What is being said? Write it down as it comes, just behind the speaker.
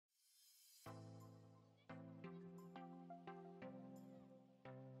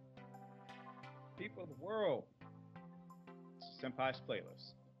people of the world. Senpai's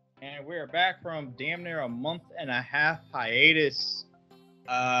Playlist. And we're back from damn near a month and a half hiatus.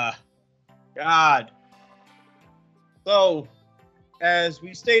 God. So, as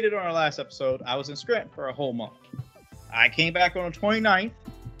we stated on our last episode, I was in Scranton for a whole month. I came back on the 29th,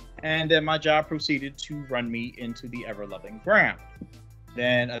 and then my job proceeded to run me into the ever-loving ground.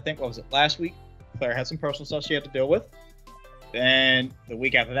 Then, I think, what was it, last week? Claire had some personal stuff she had to deal with. Then, the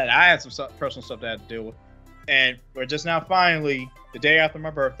week after that, I had some personal stuff that I had to deal with. And we're just now finally, the day after my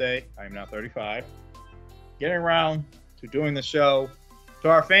birthday, I am now 35, getting around to doing the show. To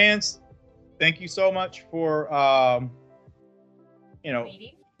our fans, thank you so much for,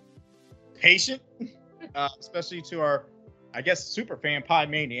 patient, especially to our, I guess, super fan, Pod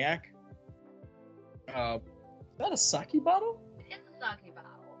Maniac. Is that a sake bottle? It's a sake bottle.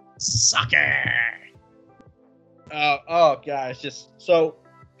 Sake! Oh, guys, just so,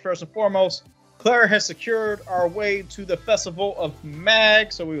 first and foremost, Claire has secured our way to the Festival of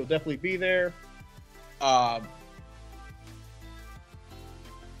Mag, so we will definitely be there. I've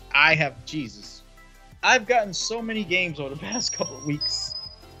gotten so many games over the past couple of weeks.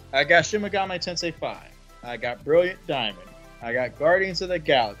 I got Shin Megami Tensei 5. I got Brilliant Diamond. I got Guardians of the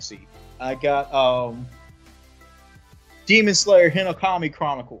Galaxy. I got Demon Slayer Hinokami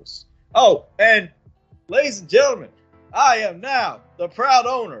Chronicles. Oh, and ladies and gentlemen, I am now the proud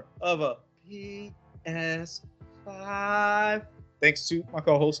owner of a PS5. Thanks to my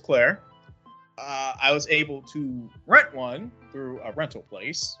co-host Claire. I was able to rent one through a rental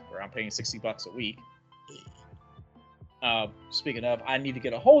place where I'm paying $60 a week. Speaking of, I need to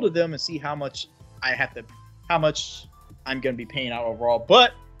get a hold of them and see how much I'm going to be paying out overall.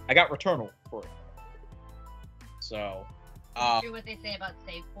 But I got Returnal for it. So, True what they say about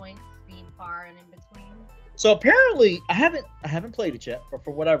save points being far and in between. So apparently, I haven't played it yet, but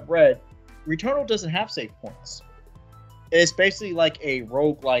from what I've read, Returnal doesn't have save points. It's basically like a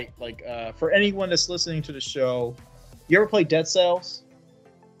roguelite. Like for anyone that's listening to the show, you ever play Dead Cells?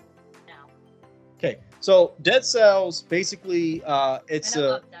 No. Okay, so Dead Cells basically it's I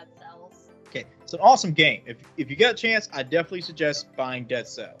love Dead Cells. Okay, it's an awesome game. If you get a chance, I definitely suggest buying Dead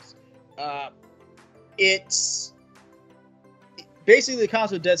Cells. It's basically the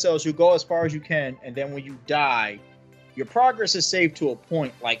concept of Dead Cells. You go as far as you can, and then when you die, your progress is saved to a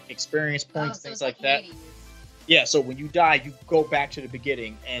point, like experience points, so things it's like that. Hades. Yeah, so when you die, you go back to the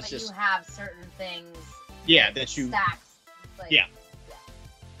beginning, and But it's just you have certain things. that you Stacks. Like, yeah.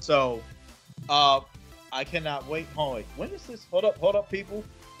 So, I cannot wait. Hold on, when is this? Hold up, people.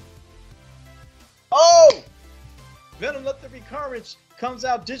 Oh, Venom: Let There Be Carnage comes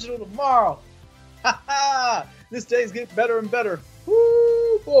out digital tomorrow. Ha ha! This day's getting better and better.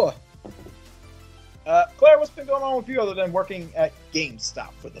 Woo, boy. Claire, what's been going on with you other than working at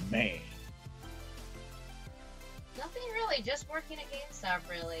GameStop for the man? Nothing really, just working at GameStop,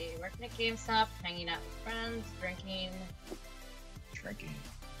 really. Working at GameStop, hanging out with friends, drinking.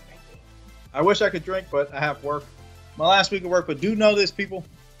 I wish I could drink, but I have work. My last week of work, but do know this, people.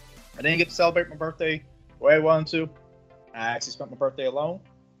 I didn't get to celebrate my birthday the way I wanted to. I actually spent my birthday alone.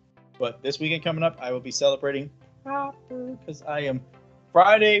 But this weekend coming up, I will be celebrating proper because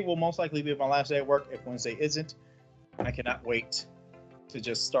Friday will most likely be my last day at work if Wednesday isn't. I cannot wait to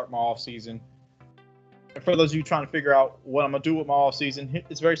just start my off season. And for those of you trying to figure out what I'm going to do with my off season,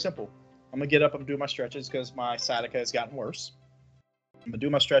 it's very simple. I'm going to get up and do my stretches because my sciatica has gotten worse. I'm going to do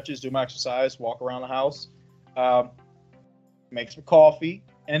my stretches, do my exercise, walk around the house, make some coffee,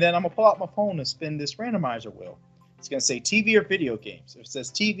 and then I'm going to pull out my phone and spin this randomizer wheel. It's going to say TV or video games. If it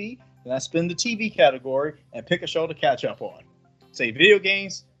says TV, then I spin the TV category and pick a show to catch up on. Say video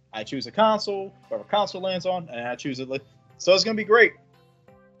games, I choose a console, whatever console lands on, and I choose it. So it's going to be great.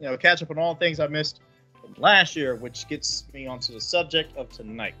 Catch up on all the things I missed from last year, which gets me onto the subject of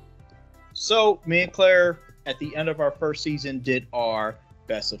tonight. So me and Claire, at the end of our first season, did our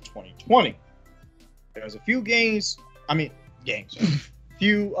best of 2020. There's a few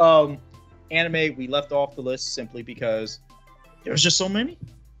few anime we left off the list simply because there was just so many.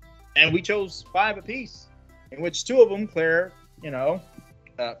 And we chose 5 apiece, in which 2 of them, Claire,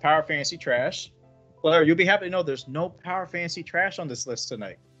 Power Fantasy Trash. Claire, you'll be happy to know there's no Power Fantasy Trash on this list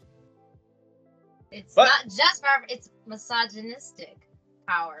tonight. It's not just power, it's misogynistic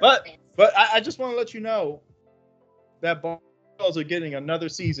power. But I just want to let you know that balls are getting another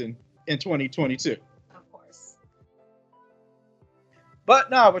season in 2022. Of course.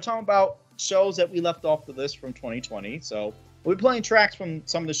 But no, we're talking about shows that we left off the list from 2020. So we're playing tracks from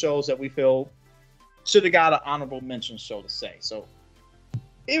some of the shows that we feel should have got an honorable mention show to say. So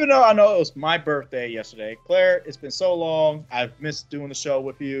even though I know it was my birthday yesterday, Claire, it's been so long. I've missed doing the show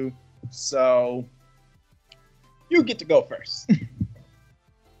with you. So You get to go first.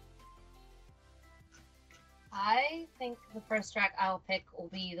 I think the first track I'll pick will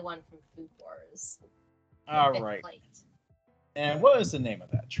be the one from Food Wars. All right. And what is the name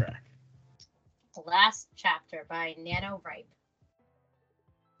of that track? The Last Chapter by Nano Ripe.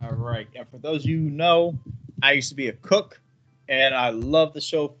 All right. And for those of you who know, I used to be a cook, and I love the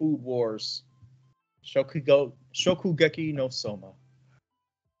show Food Wars. Shokugeki no Soma.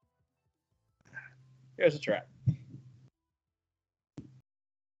 Here's the track.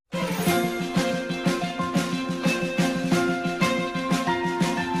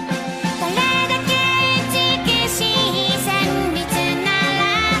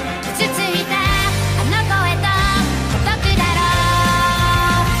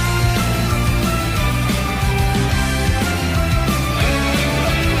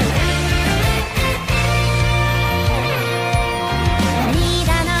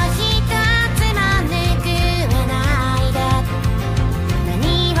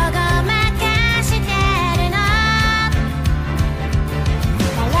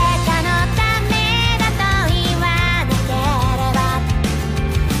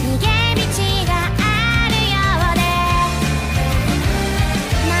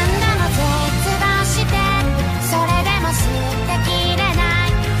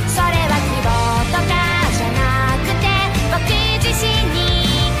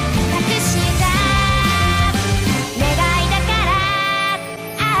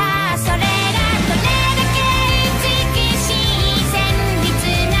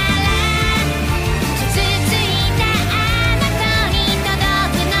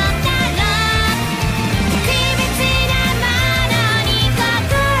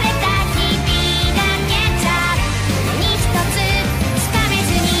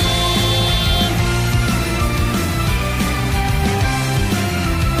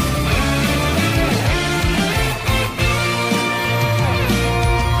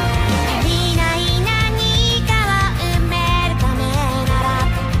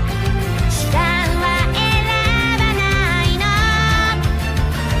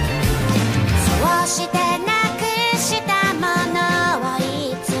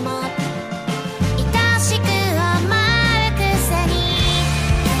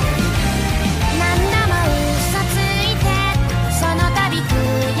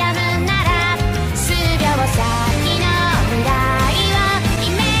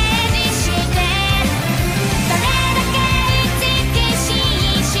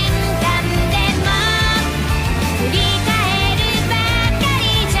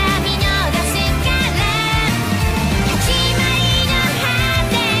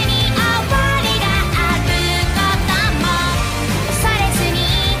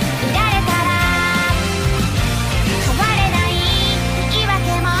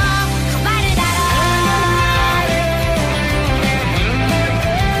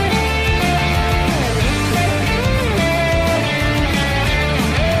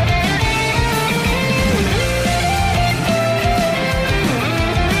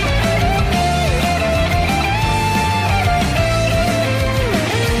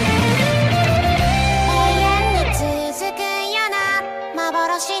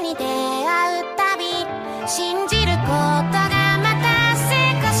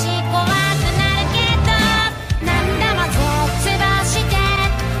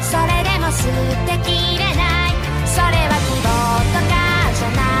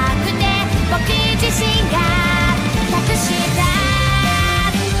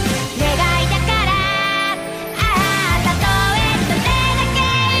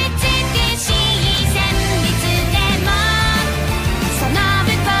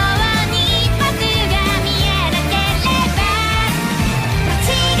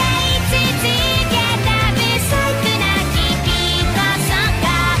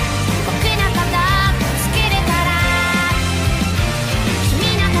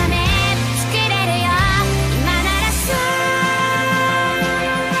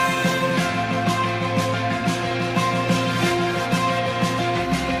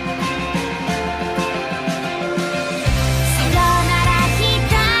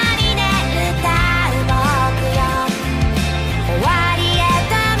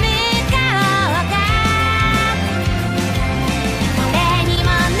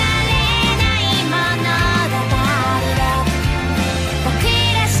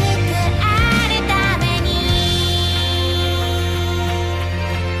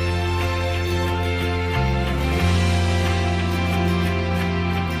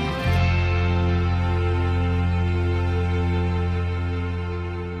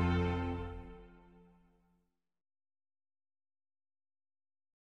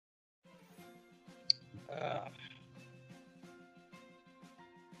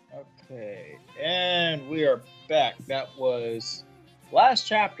 Okay, and we are back. That was last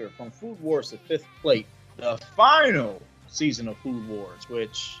chapter from Food Wars: The Fifth Plate, the final season of Food Wars,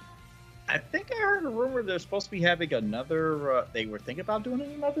 which I think I heard a rumor they're supposed to be having another. They were thinking about doing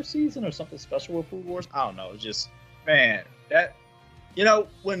another season or something special with Food Wars. I don't know. It's just, man, that, you know,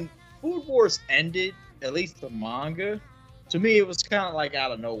 when Food Wars ended, at least the manga, to me it was kind of like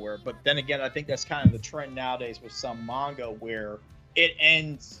out of nowhere. But then again, I think that's kind of the trend nowadays with some manga where it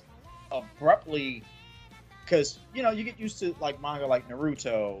ends abruptly, because you know you get used to like manga like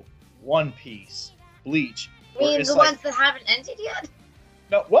Naruto, One Piece, Bleach. I mean, the ones that haven't ended yet.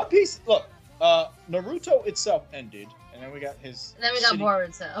 No, One Piece. Look, Naruto itself ended, and then we got his. And then we got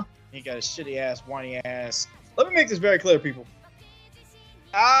Boruto. He got his shitty ass, whiny ass. Let me make this very clear, people.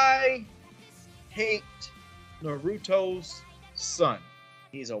 I hate Naruto's son.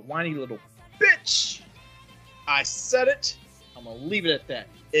 He's a whiny little bitch. I said it. I'm gonna leave it at that.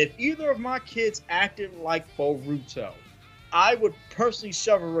 If either of my kids acted like Boruto, I would personally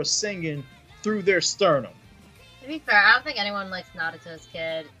shove a Rasengan through their sternum. To be fair, I don't think anyone likes Naruto's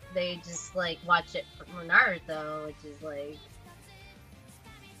kid. They just like watch it for Naruto, which is like.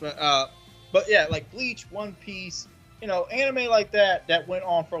 But yeah, like Bleach, One Piece, you know, anime like that went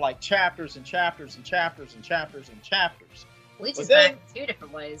on for like chapters and chapters and chapters and chapters and chapters. Bleach is back in 2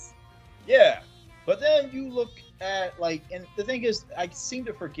 different ways. Yeah, but then you look at like, and the thing is, I seem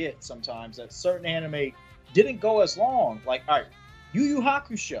to forget sometimes that certain anime didn't go as long. Like, all right, Yu Yu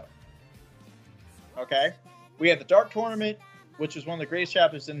Hakusho. Okay. We had the Dark Tournament, which was one of the greatest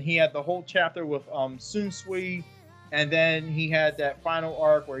chapters, and he had the whole chapter with Sunsui, and then he had that final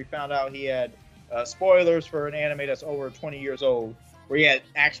arc where he found out he had spoilers for an anime that's over 20 years old, where he had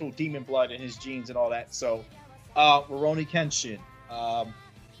actual demon blood in his genes and all that. So, Rurouni Kenshin.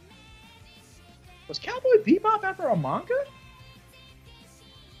 Was Cowboy Bebop ever a manga?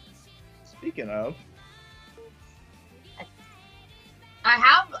 Speaking of,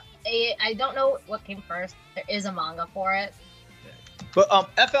 I don't know what came first. There is a manga for it. But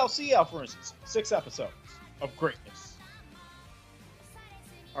FLCL, for instance, 6 episodes of greatness.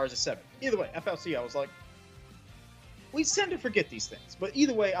 Or is it 7? Either way, FLCL was like, we tend to forget these things. But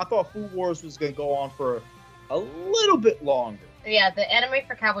either way, I thought Food Wars was going to go on for a little bit longer. Yeah, the anime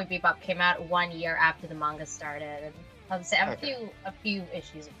for Cowboy Bebop came out 1 year after the manga started. And I would say I have a few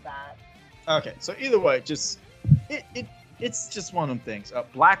issues with that. Okay, so either way, just it's just one of them things.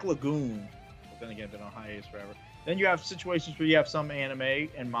 Black Lagoon, but then again, been on hiatus forever. Then you have situations where you have some anime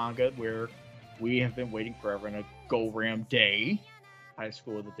and manga where we have been waiting forever, and a Go-Ram Day, High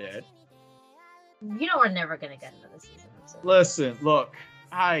School of the Dead. You know we're never gonna get another season. So. Listen, look,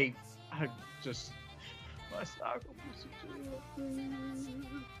 I just my stock.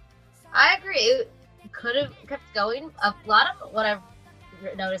 I agree. It could have kept going. A lot of what I've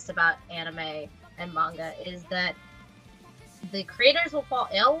noticed about anime and manga is that the creators will fall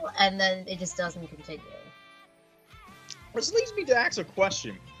ill, and then it just doesn't continue. Which leads me to ask a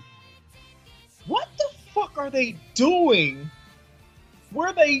question. What the fuck are they doing?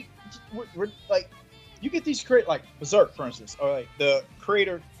 Where they, like, you get these like Berserk, for instance. Or like the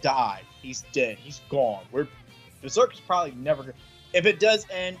creator died, he's dead, he's gone. Berserk's probably never gonna. If it does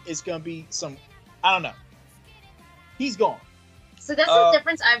end, it's gonna be some, I don't know. He's gone. So that's the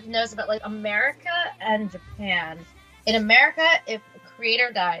difference I've noticed about like America and Japan. In America, if a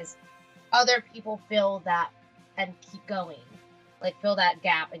creator dies, other people fill that and keep going. Like, fill that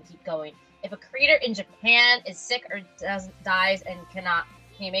gap and keep going. If a creator in Japan is sick or dies and can't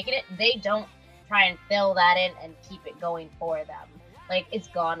make it, they don't try and fill that in and keep it going for them. Like, it's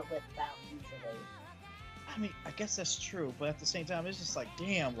gone with them, usually. I mean, I guess that's true, but at the same time, it's just like,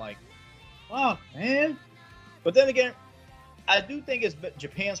 damn, like, fuck, man. But then again, I do think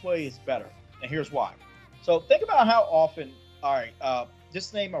Japan's way is better, and here's why. So think about how often. All right,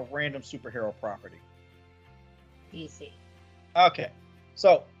 just name a random superhero property. DC. Okay,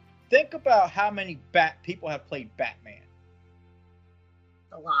 so think about how many people have played Batman.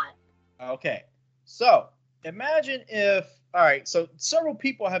 A lot. Okay, so imagine if. All right, so several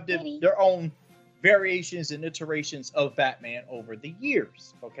people have did their own variations and iterations of Batman over the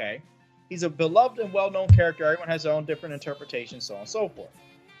years. Okay, he's a beloved and well-known character. Everyone has their own different interpretations, so on and so forth.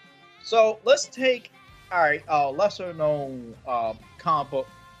 So let's take. All right, lesser known comic book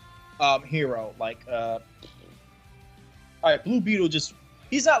hero like all right, Blue Beetle.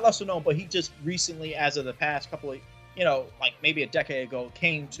 He's not lesser known, but he just recently, as of the past couple of, like maybe a decade ago,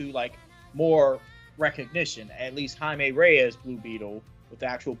 came to like more recognition. At least Jaime Reyes Blue Beetle with the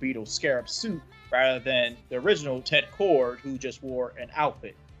actual Beetle scarab suit, rather than the original Ted Kord who just wore an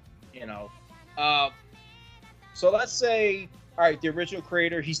outfit. So let's say all right, the original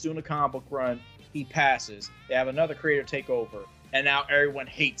creator, he's doing a comic book run, he passes. They have another creator take over, and now everyone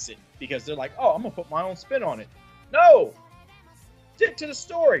hates it because they're like, oh, I'm gonna put my own spin on it. No, stick to the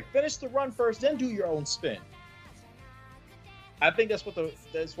story. Finish the run first, then do your own spin. I think that's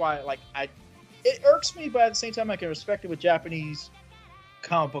why it irks me, but at the same time I can respect it with Japanese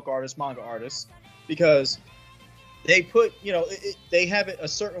comic book artists, manga artists, because they put, they have it a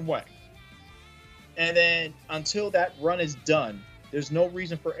certain way. And then until that run is done, there's no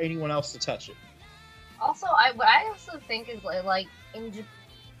reason for anyone else to touch it. Also, what I also think is like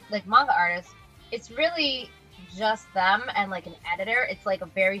manga artists, it's really just them and like an editor. It's like a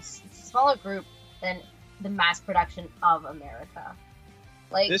very smaller group than the mass production of America.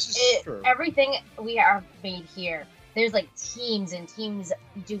 Like this is true. Everything we are made here. There's like teams and teams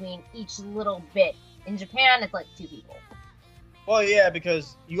doing each little bit. In Japan, it's like 2 people. Well, yeah,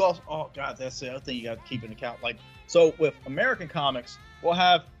 because you also, oh god, that's the other thing you got to keep in account. Like, so with American comics, we'll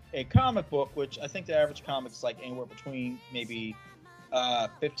have a comic book, which I think the average comic is like anywhere between maybe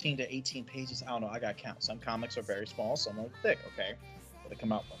 15 to 18 pages. I don't know, I got to count. Some comics are very small, some are thick, okay? But they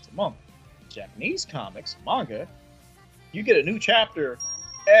come out once a month. Japanese comics, manga, you get a new chapter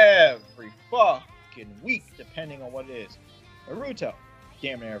every fucking week, depending on what it is. Naruto,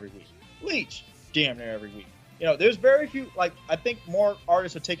 damn near every week. Bleach, damn near every week. There's very few, like, I think more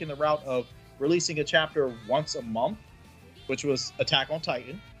artists are taking the route of releasing a chapter once a month, which was Attack on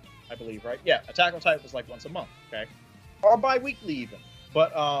Titan, I believe, right? Yeah, Attack on Titan was like once a month, okay? Or bi-weekly even.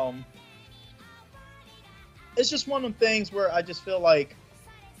 But, it's just one of them things where I just feel like,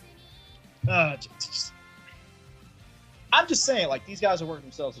 I'm just saying, like, these guys are working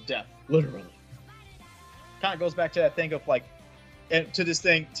themselves to death, literally. Kind of goes back to that thing of, like, and to this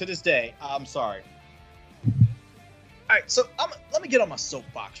day, I'm sorry. All right, so let me get on my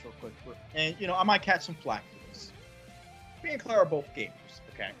soapbox real quick, and I might catch some flack for this. Me and Claire are both gamers,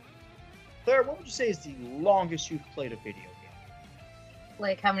 okay? Claire, what would you say is the longest you've played a video game?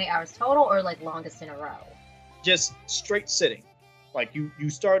 Like how many hours total, or like longest in a row? Just straight sitting. Like you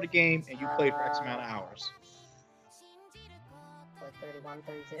started a game and you played for X amount of hours. Like 31,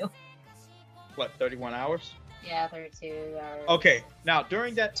 32. What, 31 hours? Yeah, 32 hours. Okay, now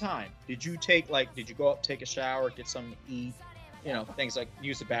during that time, did you go up, take a shower, get something to eat, things like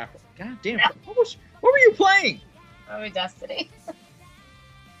use the bathroom? God damn, what were you playing? Probably Destiny.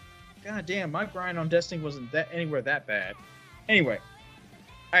 God damn, my grind on Destiny wasn't anywhere that bad. Anyway,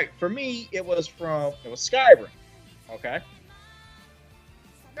 all right, for me, it was Skyrim, okay?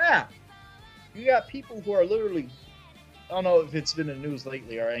 Yeah, you got people who are literally, I don't know if it's been in the news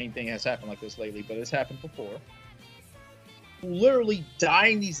lately or anything has happened like this lately, but it's happened before. Who literally die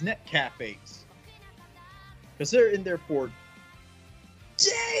in these net cafes. Because they're in there for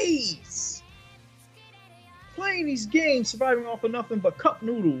days! Playing these games, surviving off of nothing but cup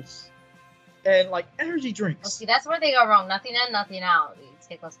noodles and like energy drinks. Well, see, that's where they go wrong. Nothing in, nothing out. You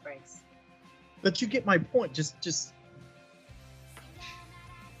take less breaks. But you get my point. Just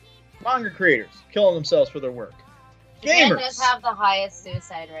manga creators killing themselves for their work. Japan Gamers does have the highest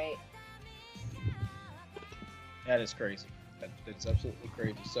suicide rate. That is crazy. That's absolutely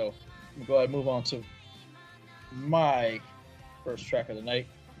crazy. So I'm gonna go ahead and move on to my first track of the night.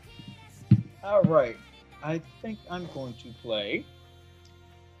 All right, I think I'm going to play,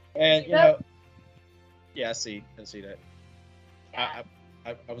 and yeah, I see that.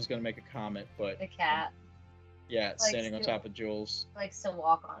 I was gonna make a comment, but the cat. Yeah, it's standing on top of Jules. Likes to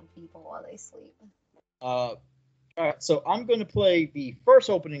walk on people while they sleep. All right, so I'm going to play the first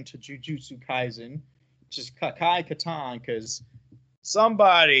opening to Jujutsu Kaisen, which is Kakai Kitan, because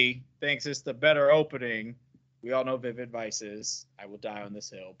somebody thinks it's the better opening. We all know Vivid Vice is. I will die on this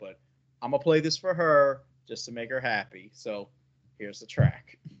hill, but I'm going to play this for her just to make her happy. So here's the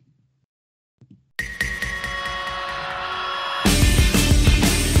track.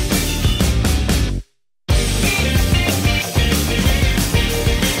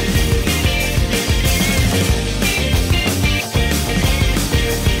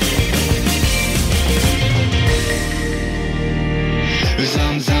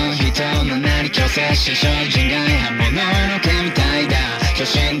 少女人外刃物の毛みたいだ巨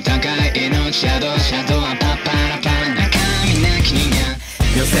神高い命シャドウはパッパラパラ中身なき人間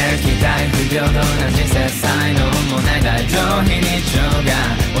寄せ期待不平等な人生才能もない大丈夫非日常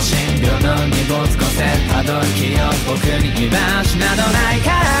がお診療の荷物個性たどる気を僕に居場所などない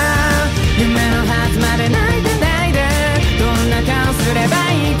から夢のはずまで泣いてないでどんな顔すれば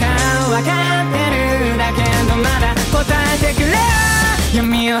いいか分かってるだけどまだ答えてくれ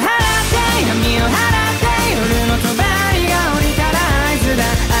闇を払って夜の帳が降りたら合図だ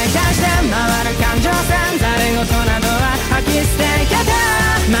愛出して回る感情線ざれ言などは吐き捨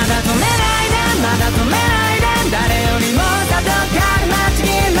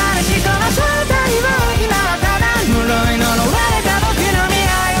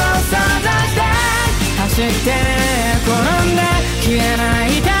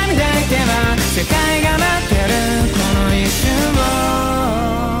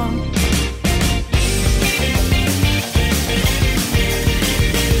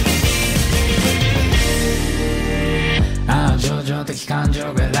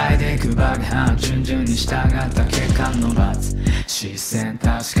従った結果の罰視線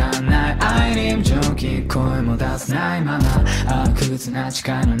確かない愛に蒸気声も出せないまま悪屈な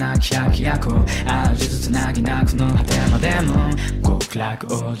誓いのなき百役をある術つなぎなくの果てまでも極楽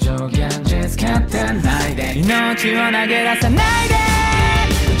往生現実決定ないで命を投げ出さないで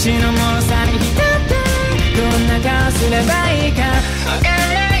うちの脆さに浸ってどんな顔すればいいかわから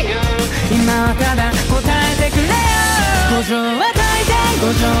ないよ今はただ答えてくれよ五条は大抵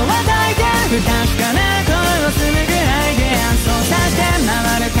五条は大抵不確かな声をするぐらいで操作して回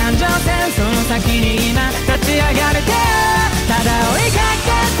る感情線その先に今立ち上がる手ただ追いか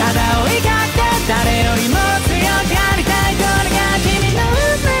けただ追いかけ誰よりも強くありたいこれが君の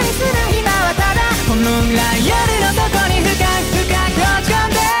運命にする今はただこのぐらい夜の底に深く深く落ち込ん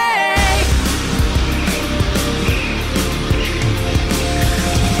で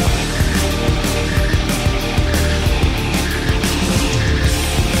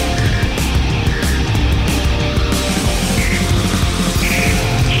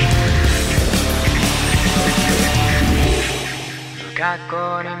学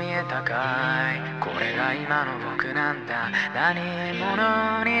校に見えたかいこれが今の僕なんだ何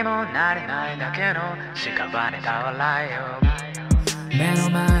者にもなれないだけの屍た笑いを目の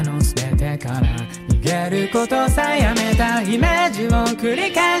前の全てから逃げることさえやめたイメージを繰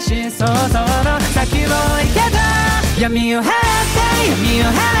り返し想像の先を行けた闇を払って闇を払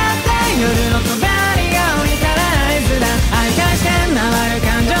って夜の帳が降りたら合図だ愛返して回る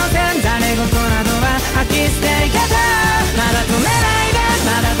感情線誰事などは吐き捨ていけたまだ止めないで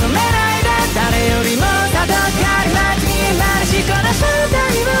まだ止めないで誰よりもたどかり街にましこの正体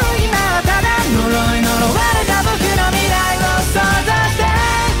を今はただ呪われた僕の未来を想像して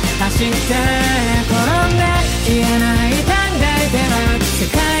走って転んで消えない短大では世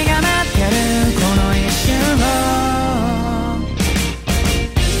界が待ってるこの一瞬を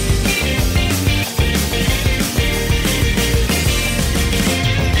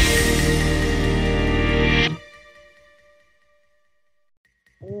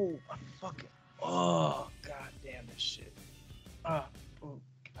Oh, I fucking. Oh, god damn this shit.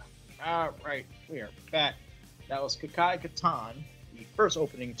 All right, we are back. That was Kitan, the first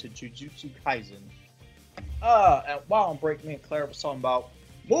opening to Jujutsu Kaisen. And while on break, me and Claire was talking about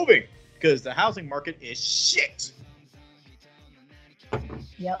moving because the housing market is shit.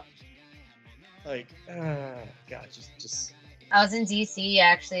 Yep. Like, God, just. I was in DC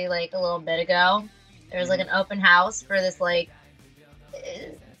actually like a little bit ago. There was like an open house for this like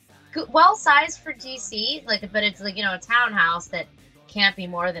well sized for DC, like, but it's like, you know, a townhouse that can't be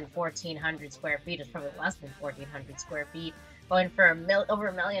more than 1,400 square feet. It's probably less than 1,400 square feet, going for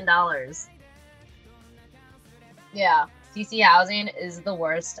over $1 million. Yeah, DC housing is the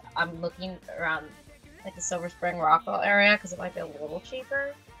worst. I'm looking around like the Silver Spring Rockville area because it might be a little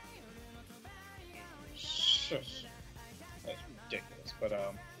cheaper. Shush. That's ridiculous. But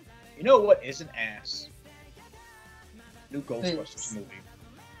you know what is an ass? New Ghostbusters movie.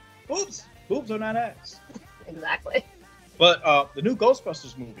 Boobs. Boobs are not ass. Exactly. But the new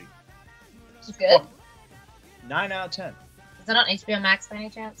Ghostbusters movie. It's good. 9 out of 10. Is it on HBO Max by any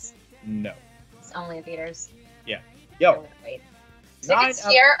chance? No. It's only in theaters. Yeah. Yo. Wait. Tickets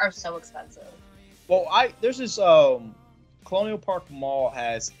here are so expensive. Well, there's this Colonial Park Mall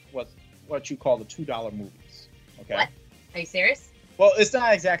has what you call the $2 movies. Okay. What? Are you serious? Well, it's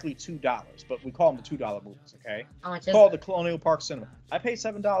not exactly $2, but we call them the $2 movies. Okay. How much is it's called it? the Colonial Park Cinema. I paid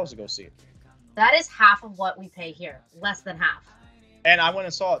 $7 to go see it. That is half of what we pay here. Less than half. And I went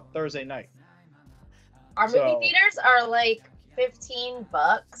and saw it Thursday night. Our movie theaters are like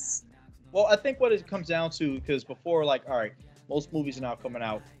 $15. Well, I think what it comes down to, because before, like, all right, most movies are now coming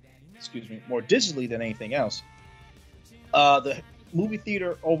out, more digitally than anything else. The movie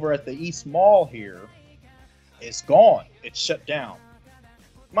theater over at the East Mall here is gone. It's shut down.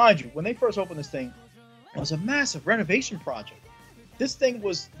 Mind you, when they first opened this thing, it was a massive renovation project. This thing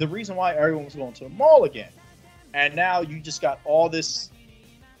was the reason why everyone was going to the mall again. And now you just got all these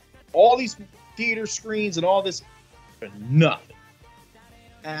theater screens and all this for nothing.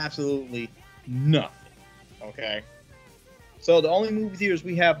 Absolutely nothing. Okay? So the only movie theaters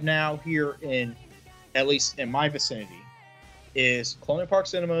we have now here in, at least in my vicinity, is Colonial Park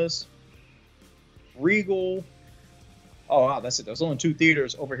Cinemas, Regal. Oh wow, that's it. There's only 2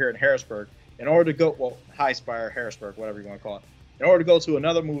 theaters over here in Harrisburg. In order to go, well, High Spire, Harrisburg, whatever you want to call it. In order to go to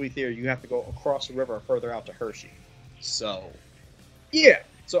another movie theater, you have to go across the river further out to Hershey. So, yeah.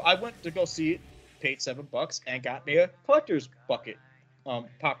 So I went to go see it, paid $7, and got me a collector's bucket,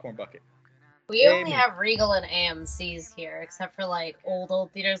 popcorn bucket. We only have Regal and AMC's here, except for like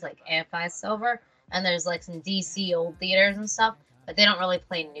old theaters like AFI Silver, and there's like some DC old theaters and stuff, but they don't really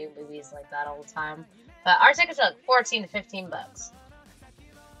play new movies like that all the time. But our tickets are like $14 to $15.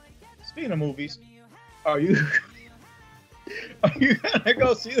 Speaking of movies, are you gonna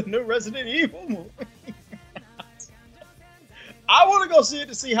go see the new Resident Evil movie? I want to go see it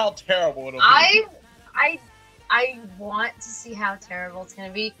to see how terrible it'll be. I want to see how terrible it's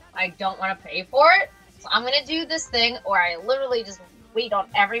gonna be. I don't want to pay for it, so I'm gonna do this thing where I literally just wait on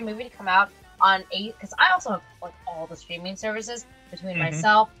every movie to come out on 8, because I also have like all the streaming services between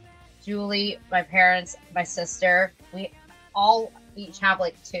myself, Julie, my parents, my sister. We all each have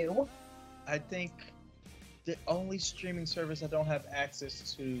like 2. I think the only streaming service I don't have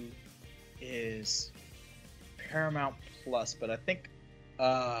access to is Paramount Plus, but I think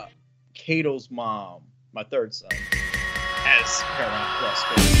Kato's mom, my third son, has Paramount Plus.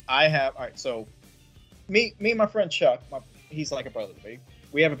 But I have, all right, so me and my friend Chuck, he's like a brother to me.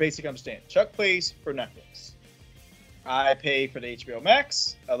 We have a basic understanding. Chuck pays for Netflix. I pay for the HBO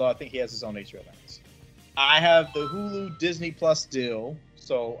Max, although I think he has his own HBO Max. I have the Hulu Disney Plus deal,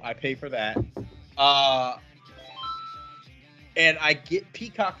 so I pay for that. And I get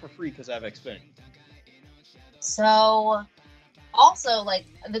Peacock for free because I have Xfinity. So, also, like,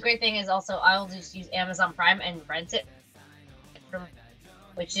 the great thing is also I'll just use Amazon Prime and rent it,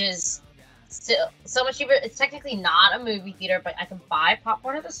 which is still so much cheaper. It's technically not a movie theater, but I can buy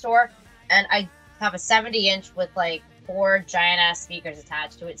popcorn at the store, and I have a 70-inch with, like, 4 giant-ass speakers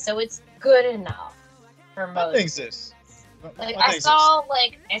attached to it, so it's good enough for most. I think this. Like, I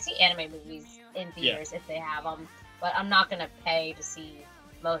see anime movies in theaters if they have them, but I'm not gonna pay to see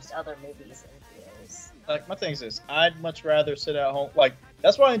most other movies in theaters. Like, my thing is this: I'd much rather sit at home. Like,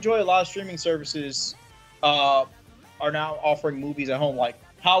 that's why I enjoy a lot of streaming services. Are now offering movies at home, like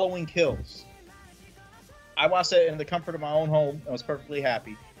Halloween Kills. I watched it in the comfort of my own home and was perfectly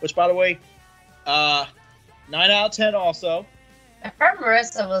happy. Which, by the way, 9 out of 10 also. My friend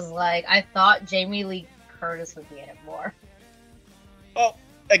Marissa was like, I thought Jamie Lee Curtis would be in it more. Oh,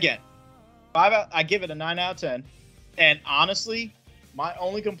 again, I give it a 9 out of 10. And honestly, my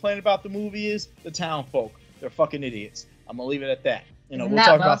only complaint about the movie is the town folk. They're fucking idiots. I'm gonna leave it at that. You know, we'll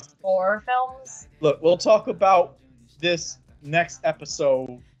talk about horror films. Look, we'll talk about this next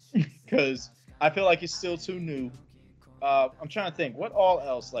episode because I feel like it's still too new. I'm trying to think what all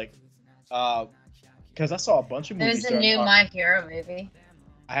else, like, because I saw a bunch of movies. There's a new My Hero movie.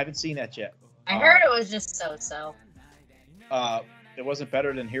 I haven't seen that yet. I heard it was just so. It wasn't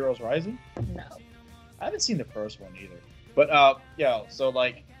better than Heroes Rising? No. I haven't seen the first one either. But yeah, so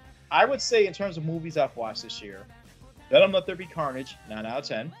like I would say in terms of movies I've watched this year, Let There Be Carnage, 9 out of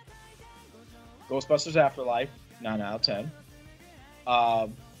 10. Ghostbusters Afterlife, 9 out of 10.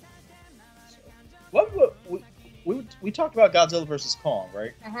 We talked about Godzilla vs. Kong,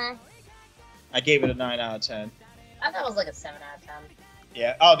 right? Mm-hmm. I gave it a 9 out of 10. I thought it was like a 7 out of 10.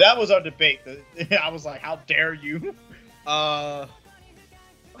 Yeah. Oh, that was our debate. I was like, how dare you? What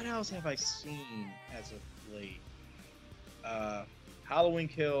else have I seen as of late? Halloween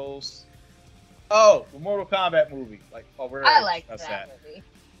Kills. Oh, the Mortal Kombat movie. I like that movie.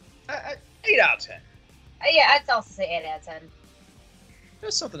 8 out of 10. Yeah, I'd also say 8 out of 10.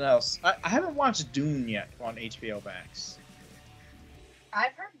 There's something else. I haven't watched Dune yet on HBO Max.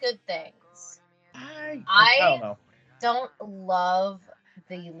 I've heard good things. I don't know. Don't love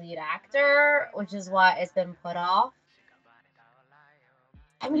the lead actor, which is why it's been put off.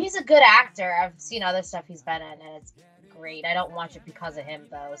 I mean, he's a good actor. I've seen other stuff he's been in, and it's great. I don't watch it because of him,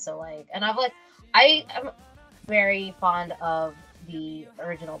 though. So, like, and I am very fond of the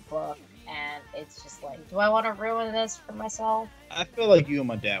original book, and it's just like, do I want to ruin this for myself? I feel like you and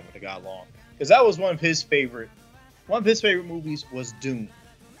my dad would have got along, because that was one of his favorite movies was Dune.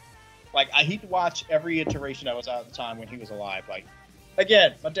 Like, he'd watch every iteration that was out at the time when he was alive. Like,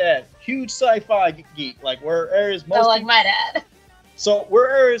 again, my dad, huge sci-fi geek. Like, whereas most like my dad. So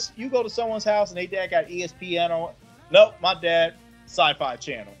whereas you go to someone's house and they dad got ESPN on, nope, my dad, Sci-Fi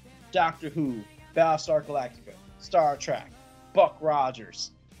Channel, Doctor Who, Battlestar Galactica, Star Trek, Buck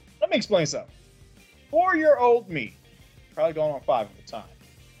Rogers. Let me explain something. 4-year-old me, probably going on 5 at the time,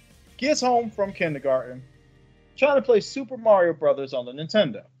 gets home from kindergarten, trying to play Super Mario Brothers on the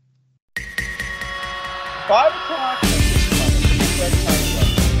Nintendo. 5 o'clock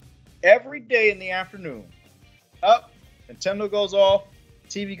every day in the afternoon. Up, Nintendo goes off,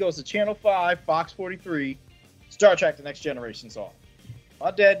 TV goes to Channel 5, Fox 43, Star Trek The Next Generation's on.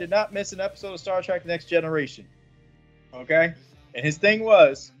 My dad did not miss an episode of Star Trek The Next Generation. Okay? And his thing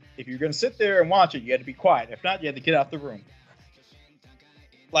was, if you're going to sit there and watch it, you had to be quiet. If not, you had to get out the room.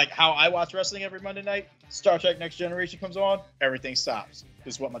 Like how I watch wrestling every Monday night, Star Trek Next Generation comes on, everything stops.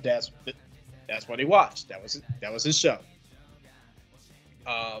 This is what my dad's... That's what he watched. That was his show.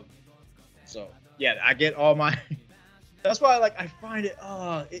 So yeah, I get all my. That's why, like, I find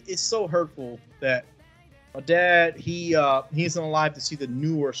it's so hurtful that my dad he isn't alive to see the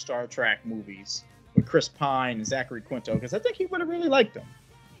newer Star Trek movies with Chris Pine and Zachary Quinto, because I think he would have really liked them,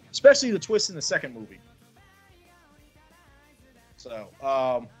 especially the twist in the second movie. So,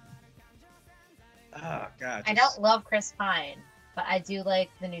 God, I don't love Chris Pine, but I do like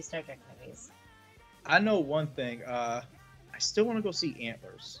the new Star Trek movies. I know one thing. I still want to go see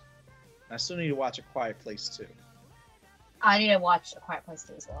Antlers. I still need to watch A Quiet Place too. I need to watch A Quiet Place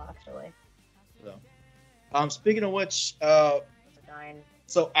 2 as well, actually. So, speaking of which,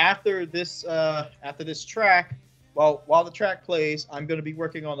 so after this track, while the track plays, I'm going to be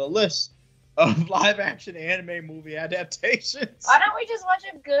working on a list of live-action anime movie adaptations. Why don't we just watch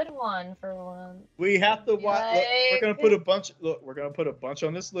a good one for once? We have to watch. Look, we're going to put a bunch. Look, we're going to put a bunch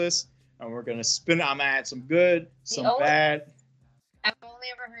on this list, and we're going to spin. I'm going to add some good, some bad. I've only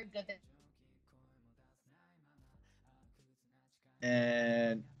ever heard good things.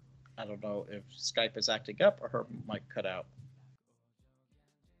 And I don't know if Skype is acting up or her mic cut out.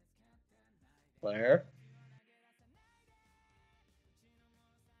 Claire?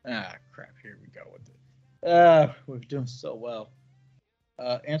 Ah, crap. Here we go with it. We're doing so well.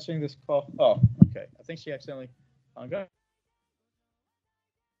 Answering this call. Oh, okay. I think she accidentally hung up.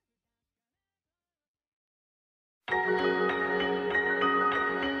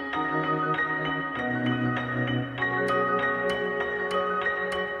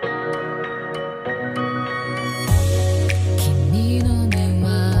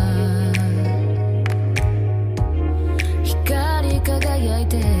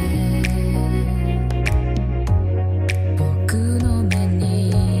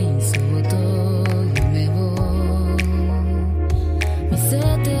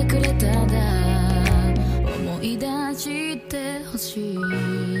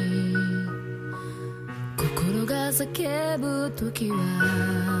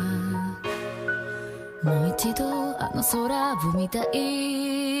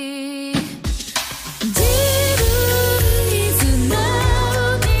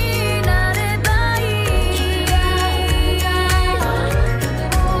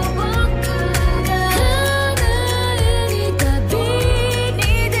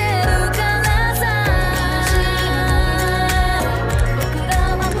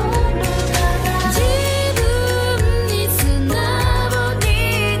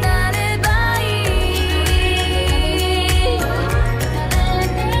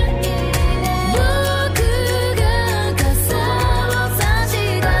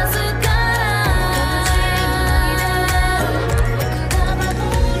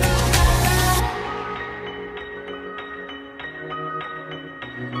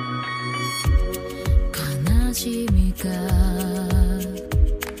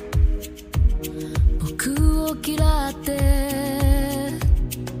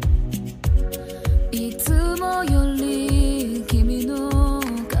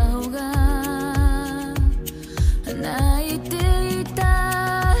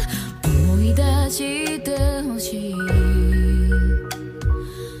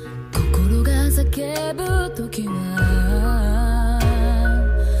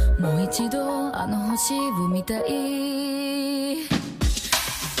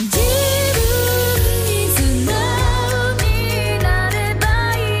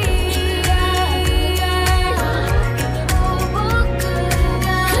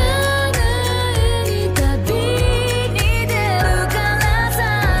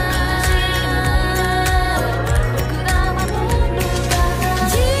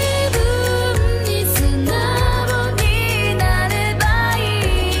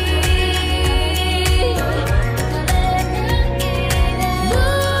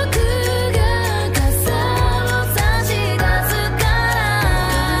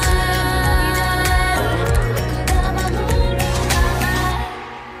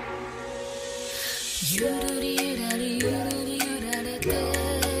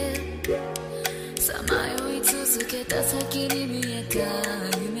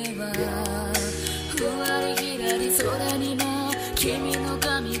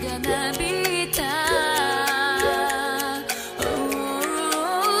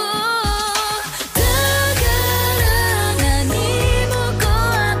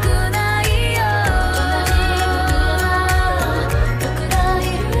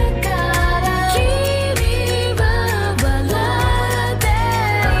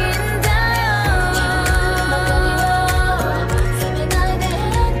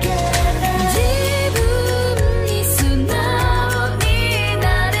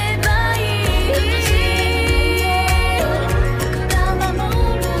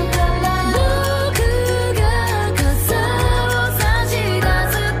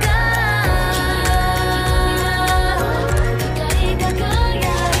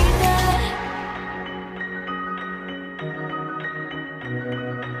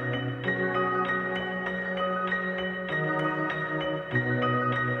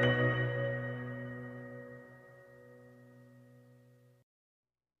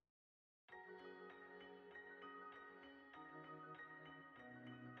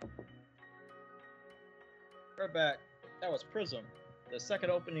 we're back. That was Prism, the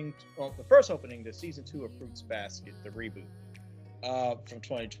first opening to season 2 of Fruits Basket, the reboot from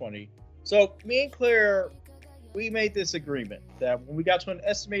 2020. So me and Claire, we made this agreement that when we got to an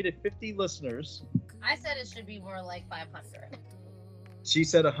estimated 50 listeners, I said it should be more like 500. She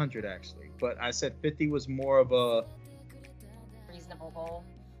said 100 actually, but I said 50 was more of a reasonable goal.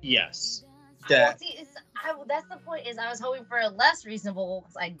 Yes. That's the point. Is I was hoping for a less reasonable goal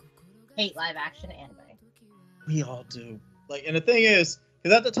because I hate live action anime. We all do. Like, and the thing is,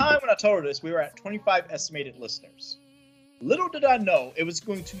 because at the time when I told her this, we were at 25 estimated listeners. Little did I know it was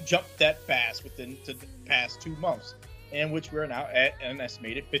going to jump that fast within the past 2 months, in which we're now at an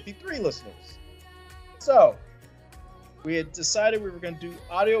estimated 53 listeners. So, we had decided we were going to do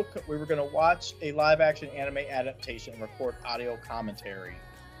audio. We were going to watch a live action anime adaptation and record audio commentary.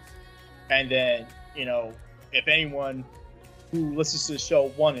 And then, you know, if anyone who listens to the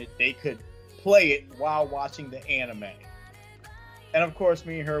show wanted, they could play it while watching the anime. And of course,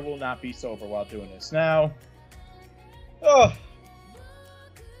 me and her will not be sober while doing this. Now,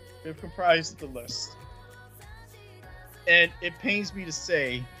 we've comprised the list. And it pains me to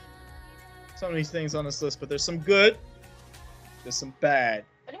say some of these things on this list, but there's some good, there's some bad.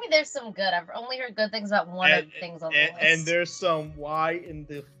 What do you mean there's some good? I've only heard good things about one of the things on the list. And there's some, why in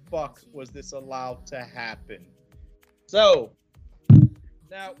the fuck was this allowed to happen? So,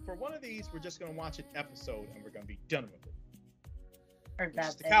 now, for one of these, we're just going to watch an episode and we're going to be done with it. Heard that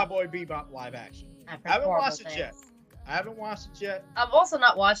It's the Cowboy Bebop live action. I haven't watched it yet. I've also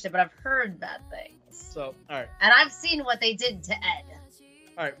not watched it, but I've heard bad things. So, alright. And I've seen what they did to Ed.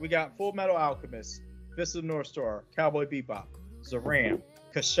 Alright, we got Full Metal Alchemist, Fist of the North Star, Cowboy Bebop, Zaram,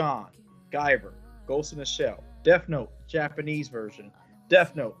 Kashan, Guyver, Ghost in the Shell, Death Note, Japanese version,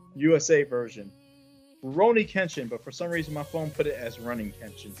 Death Note, USA version, Rurouni Kenshin, but for some reason my phone put it as Running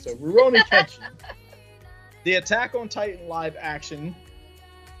Kenshin. So Rurouni Kenshin, the Attack on Titan live action,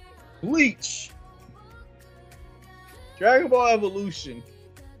 Bleach, Dragon Ball Evolution,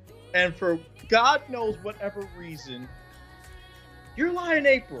 and for God knows whatever reason, Your Lie in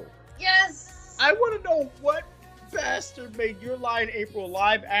April. Yes! I want to know what bastard made Your Lie in April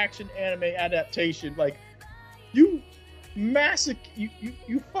live action anime adaptation. Like, you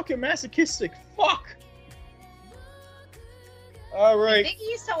fucking masochistic fuck. All right. I think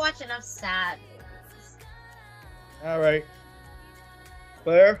he used to watch enough sad movies. All right.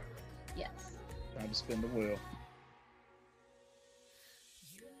 Claire? Yes. Time to spin the wheel.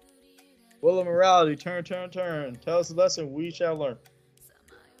 Wheel of morality, turn. Tell us a lesson we shall learn.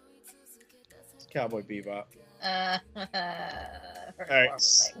 It's Cowboy Bebop. Alright.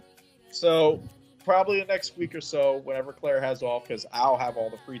 So, probably the next week or so, whenever Claire has off, because I'll have all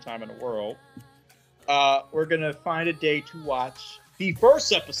the free time in the world, we're going to find a day to watch the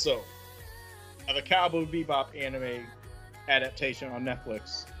first episode of the Cowboy Bebop anime adaptation on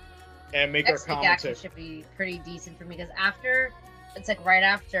Netflix and make next our week commentary. Actually should be pretty decent for me because it's like right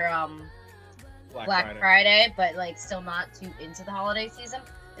after Black Friday, but like still not too into the holiday season.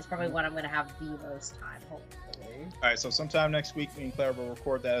 It's probably when I'm going to have the most time, hopefully. Alright, so sometime next week, me and Claire will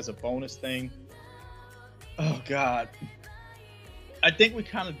record that as a bonus thing. Oh, God. I think we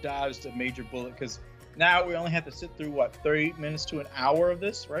kind of dodged a major bullet, because now we only have to sit through, 30 minutes to an hour of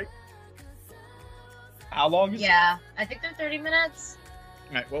this, right? How long is it? Yeah, I think they're 30 minutes.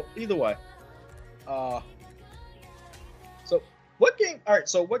 Alright, well, either way. So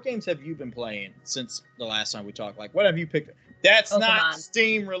what games have you been playing since the last time we talked? Like, what have you picked? That's Pokemon. not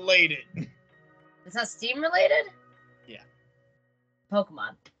Steam related. It's not Steam related? Yeah.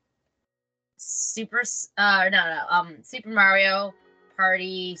 Pokemon. Super Mario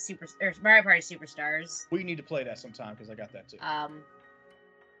Party Mario Party Superstars. We need to play that sometime because I got that too.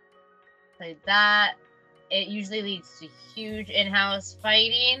 Played that. It usually leads to huge in-house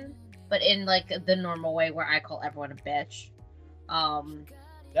fighting, but in like the normal way where I call everyone a bitch.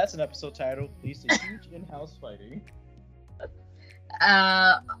 That's an episode title. Leads to huge in-house fighting.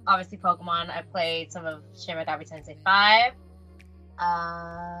 Obviously Pokemon. I played some of Shin Megami Tensei 5.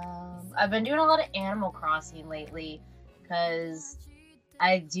 I've been doing a lot of Animal Crossing lately because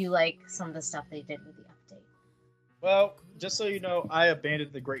I do like some of the stuff they did with the update. Well, just so you know, I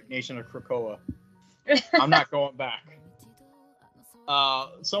abandoned the great nation of Krakoa. I'm not going back.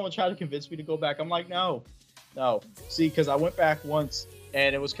 Someone tried to convince me to go back. I'm like, no. See, because I went back once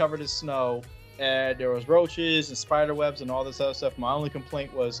and it was covered in snow and there was roaches and spider webs and all this other stuff. My only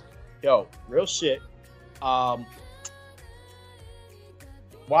complaint was, real shit. Why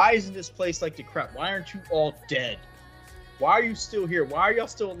isn't this place like the crap? Why aren't you all dead? Why are you still here? Why are y'all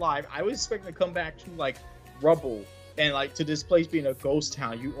still alive? I was expecting to come back to like rubble and like to this place being a ghost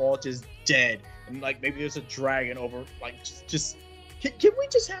town. You all just dead. and like maybe there's a dragon over. Like, just can we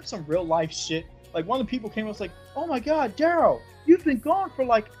just have some real life shit? Like one of the people came up was like, "Oh my God, Daryl, you've been gone for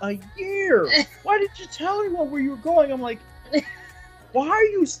like a year. Why didn't you tell anyone where you were going?" I'm like, "Why are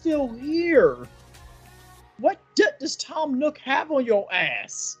you still here? What debt does Tom Nook have on your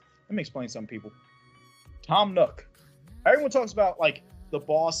ass?" Let me explain something, people. Tom Nook. Everyone talks about like the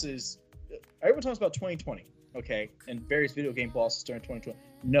bosses. Everyone talks about 2020, okay, and various video game bosses during 2020.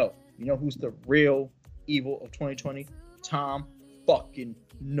 No, you know who's the real evil of 2020? Tom fucking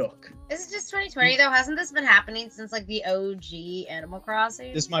Nook. Is it just 2020 though? Hasn't this been happening since like the OG Animal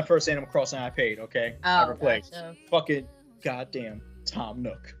Crossing? This is my first Animal Crossing I paid, okay? Ever played. Gotcha. Fucking goddamn Tom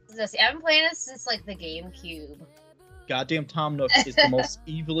Nook. I've been playing this since like the GameCube. Goddamn Tom Nook is the most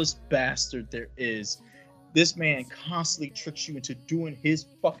evilest bastard there is. This man constantly tricks you into doing his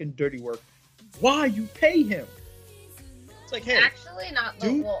fucking dirty work. Why you pay him? It's like, hey, actually not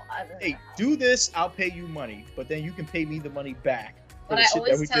the hey, do this, I'll pay you money, but then you can pay me the money back for the shit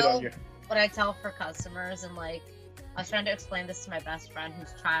that we did on your. What I tell for customers, and like, I was trying to explain this to my best friend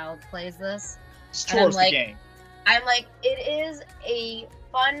whose child plays this. It's towards the game. I'm like, it is a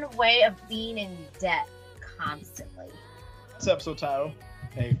fun way of being in debt constantly. This episode title: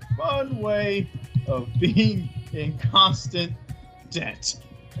 A Fun Way of Being in Constant Debt.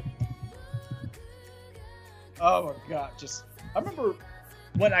 Oh my God! I remember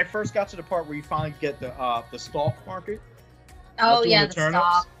when I first got to the part where you finally get the stock market. Oh yeah, the stock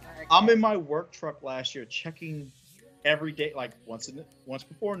market. I'm in my work truck last year checking every day, like once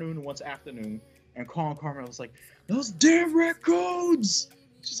before noon and once afternoon, and calling Carmen. I was like, "Those damn raccoons!"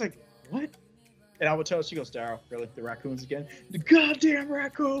 She's like, "What?" And I would tell her, she goes, "Daryl, really? The raccoons again? The goddamn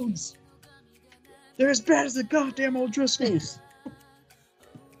raccoons! They're as bad as the goddamn O'Driscolls."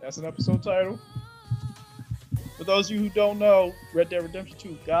 That's an episode title. For those of you who don't know, Red Dead Redemption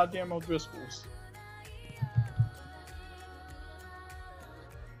 2, goddamn O'Driscolls.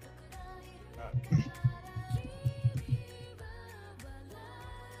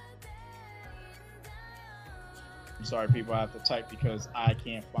 I'm sorry, people. I have to type because I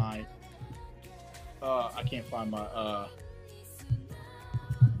can't find my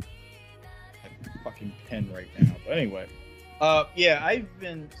fucking pen right now. But anyway, yeah, I've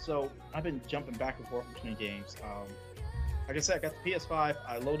been jumping back and forth between games. Like I said, I got the PS5.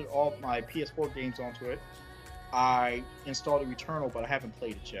 I loaded all my PS4 games onto it. I installed the Returnal, but I haven't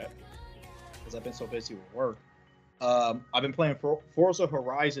played it yet because I've been so busy with work. I've been playing Forza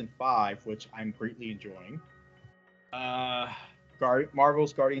Horizon 5, which I'm greatly enjoying.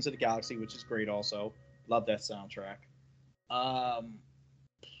 Marvel's Guardians of the Galaxy, which is great also. Love that soundtrack.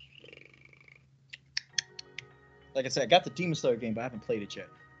 Like I said, I got the Demon Slayer game, but I haven't played it yet.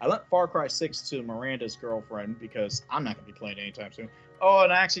 I lent Far Cry 6 to Miranda's girlfriend because I'm not going to be playing it anytime soon. Oh,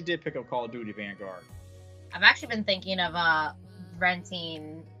 and I actually did pick up Call of Duty Vanguard. I've actually been thinking of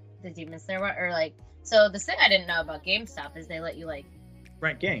renting the Demon Slayer one, or like, so the thing I didn't know about GameStop is they let you like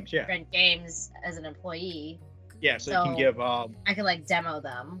rent games, yeah. Rent games as an employee. Yeah, so you can give I could like demo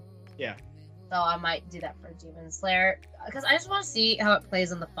them. Yeah. So I might do that for Demon Slayer because I just want to see how it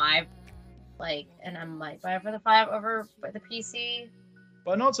plays on the 5. Like, and I might buy it for the 5 over the PC.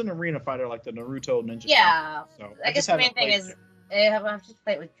 But I know it's an arena fighter like the Naruto Ninja. Yeah. So I guess the main thing is I have to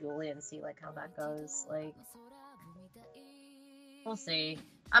play it with Julie and see like how that goes. Like, we'll see.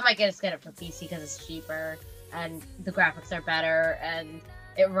 I might just get it for PC because it's cheaper and the graphics are better and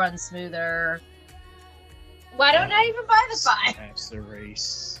it runs smoother. Why don't I even buy the 5? That's the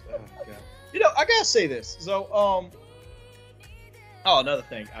race. Oh God. You know, I gotta say this. So, oh, another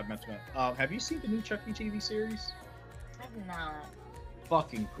thing I meant to mention. Have you seen the new Chucky TV series? I've not.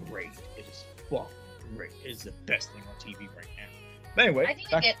 Fucking great. It is fucking great. It is the best thing on TV right now. But anyway, I need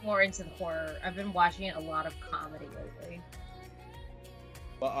to get more into the horror. I've been watching a lot of comedy lately.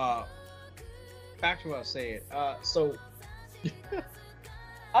 But back to what I was saying. So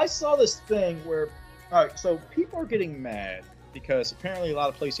I saw this thing where, all right, so people are getting mad because apparently a lot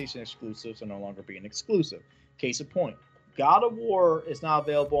of PlayStation exclusives are no longer being exclusive. Case in point, God of War is now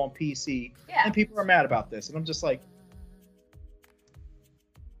available on PC, and people are mad about this. And I'm just like,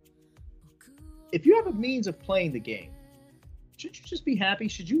 if you have a means of playing the game, should you just be happy?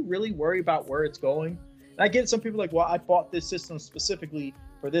 Should you really worry about where it's going? And I get some people like, well, I bought this system specifically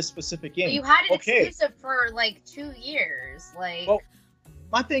for this specific game. But you had it exclusive for like 2 years. Like, well,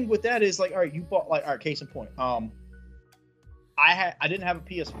 my thing with that is like, all right, you bought like, all right, case in point. I didn't have a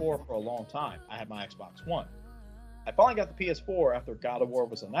PS4 for a long time. I had my Xbox One. I finally got the PS4 after God of War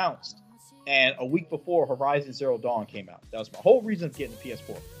was announced, and a week before Horizon Zero Dawn came out. That was my whole reason of getting the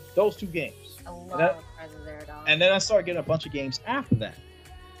PS4. Those 2 games. I love Horizon Zero Dawn. And then I started getting a bunch of games after that.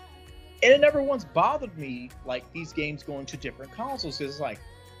 And it never once bothered me, like, these games going to different consoles. Because it's like,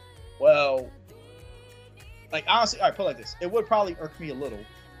 well, like, honestly, all right, put it like this. It would probably irk me a little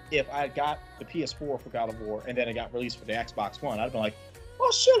if I got the PS4 for God of War and then it got released for the Xbox One. I'd be like,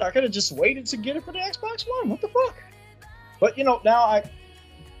 well, shit, I could have just waited to get it for the Xbox One. What the fuck? But, you know, now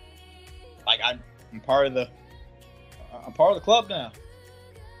I'm part of the club now.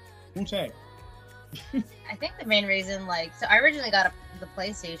 Wu-Tang. I think the main reason, like, so I originally got the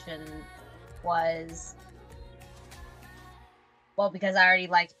PlayStation was, well, because I already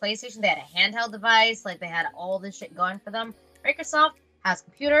liked PlayStation. They had a handheld device, like, they had all this shit going for them. Microsoft has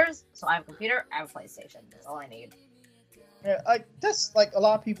computers, so I have a computer, I have a PlayStation. That's all I need. Yeah, like, that's, like, a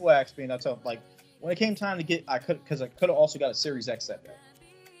lot of people ask me, and I tell them, like, when it came time to get, I could have also got a Series X set there.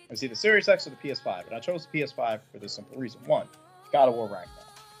 It was either Series X or the PS5, and I chose the PS5 for this simple reason. One, God of War Ragnarok.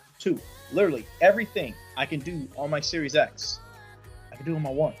 Two, literally everything I can do on my Series X, I can do on my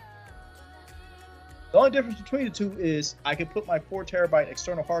One. The only difference between the two is I can put my 4 terabyte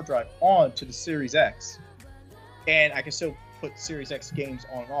external hard drive onto the Series X, and I can still put Series X games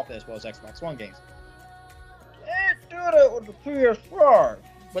on and off as well as Xbox One games. Can't do that with the PS5.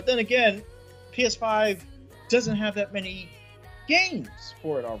 But then again, PS5 doesn't have that many games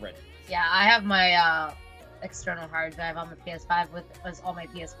for it already. Yeah, I have my external hard drive on the PS5 with all my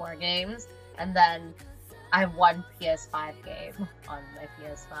PS4 games, and then I have one PS5 game on my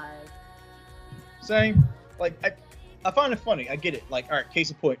PS5. Same. Like, I find it funny. I get it. Like, all right, case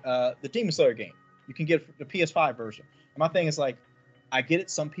in point, the Demon Slayer game. You can get the PS5 version. And my thing is, like, I get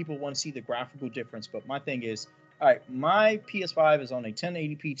it. Some people want to see the graphical difference, but my thing is, all right, my PS5 is on a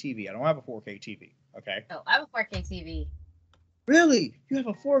 1080p TV. I don't have a 4K TV. Okay. Oh, I have a 4K TV. Really? You have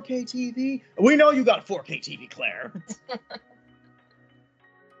a 4K TV? We know you got a 4K TV, Claire.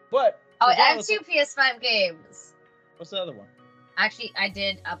 But I have 2 PS5 games. What's the other one? Actually, I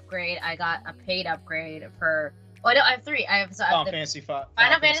did upgrade. I got a paid upgrade for. Oh no, I have 3. I have Final Fantasy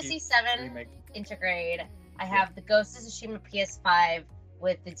VII Remake. Intergrade. I have the Ghost of Tsushima PS5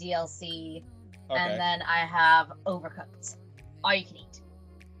 with the DLC, and then I have Overcooked, all you can eat.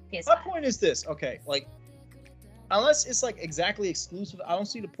 PS5. My point is this, okay, like, unless it's like exactly exclusive, I don't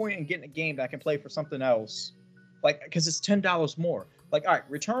see the point in getting a game that I can play for something else, like, because it's $10 more. Like, all right,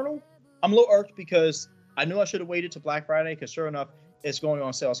 Returnal, I'm a little irked because I knew I should have waited to Black Friday, because sure enough, it's going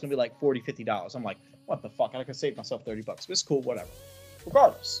on sale. It's gonna be like $40, $50. I'm like, what the fuck? I could save myself $30, but it's cool, whatever.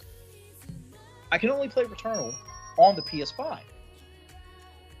 Regardless, I can only play Returnal on the PS5.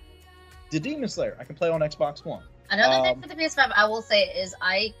 The Demon Slayer, I can play on Xbox One. Another thing for the PS5, I will say, is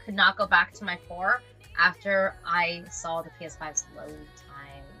I could not go back to my 4 after I saw the PS5's load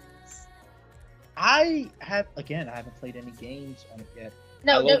times. I haven't played any games on it yet.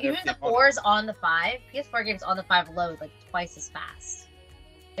 No, even the 4s on the 5, PS4 games on the 5 load like twice as fast.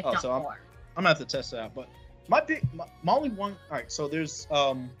 If not more. I'm gonna have to test it out. But my only one. All right, so there's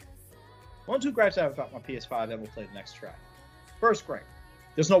 1 or 2 gripes I have about my PS5 that we'll play the next track. First gripe,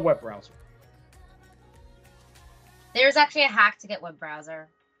 there's no web browser. There's actually a hack to get web browser.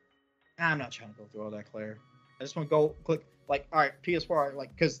 I'm not trying to go through all that, Claire. I just want to go click, like, all right, PS4,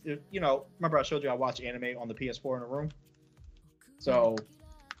 like, because, you know, remember I showed you I watch anime on the PS4 in a room? So,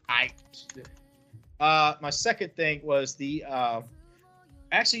 my second thing was the,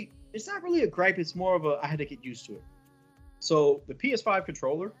 actually, it's not really a gripe, it's more of I had to get used to it. So, the PS5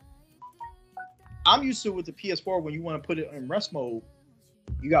 controller, I'm used to it with the PS4, when you want to put it in rest mode,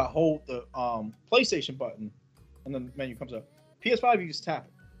 you got to hold the PlayStation button, and then the menu comes up. PS5, you just tap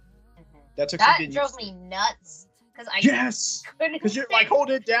it. That drove me nuts. Yes! Because you're like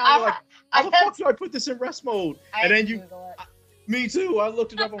holding it down, you're like, how the fuck do I put this in rest mode? And then me too, I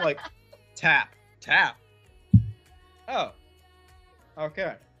looked it up, I'm like, tap. Oh.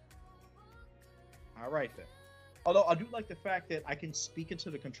 Okay. Alright then. Although I do like the fact that I can speak into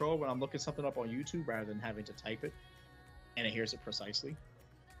the controller when I'm looking something up on YouTube rather than having to type it. And it hears it precisely.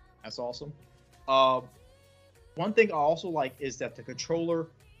 That's awesome. One thing I also like is that the controller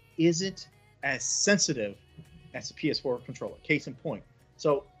isn't as sensitive as the PS4 controller. Case in point.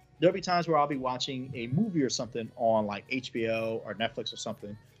 So there'll be times where I'll be watching a movie or something on like HBO or Netflix or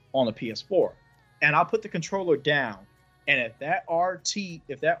something on the PS4. And I'll put the controller down. And if that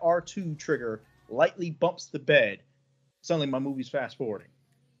R2 trigger lightly bumps the bed, suddenly my movie's fast forwarding.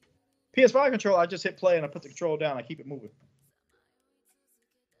 PS5 controller, I just hit play and I put the controller down. I keep it moving.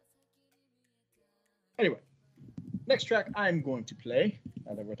 Anyway, next track I'm going to play,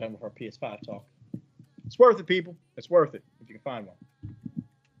 now that we're done with our PS5 talk. It's worth it, people. It's worth it if you can find one.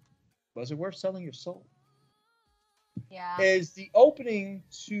 Was it worth selling your soul? Yeah. Is the opening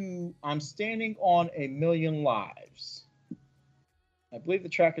to I'm Standing on a Million Lives. I believe the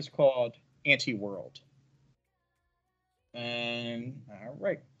track is called Anti-World. And all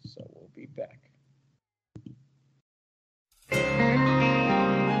right, so we'll be back.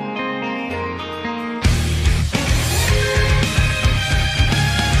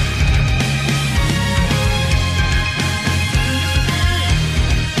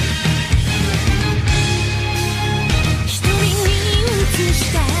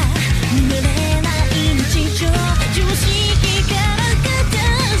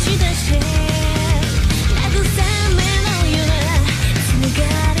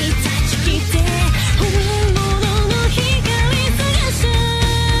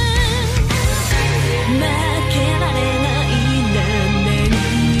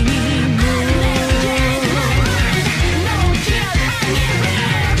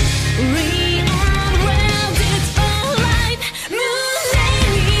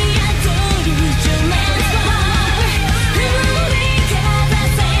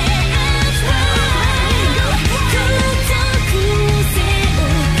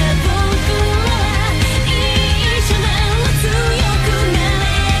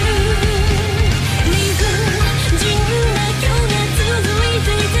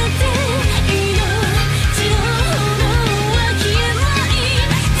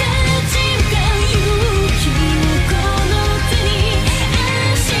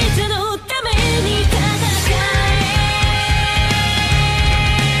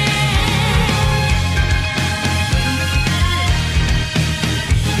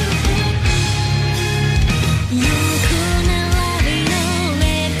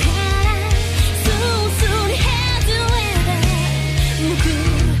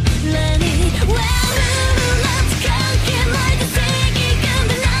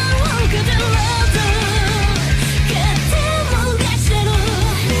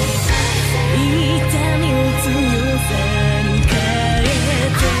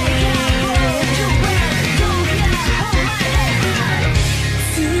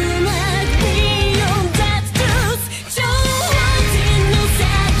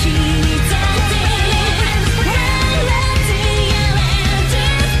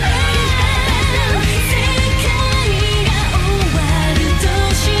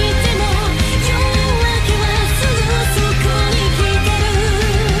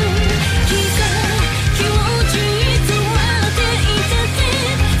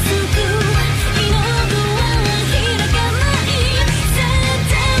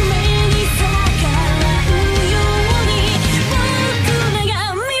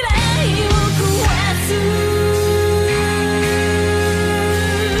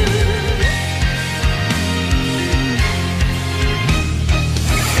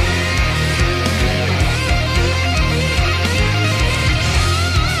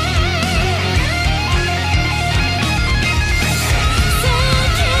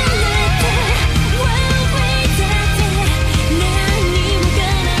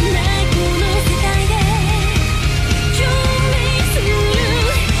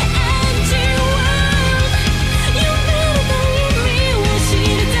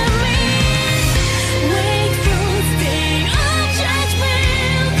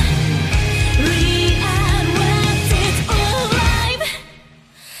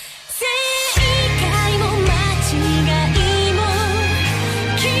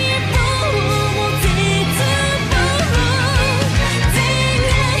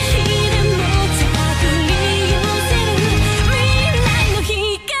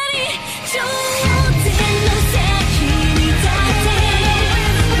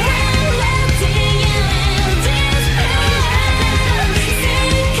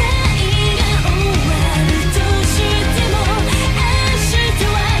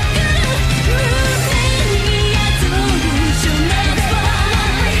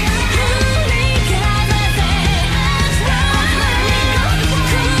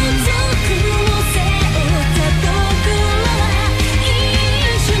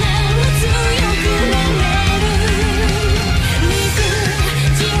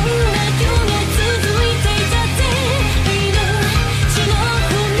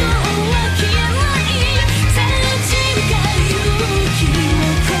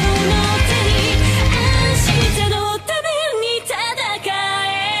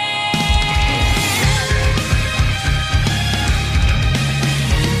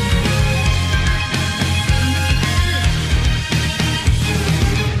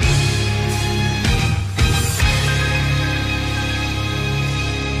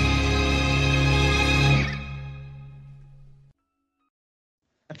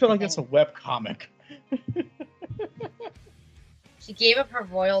 feel like it's a web comic. She gave up her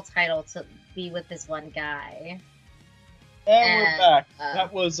royal title to be with this one guy. And we're back. uh,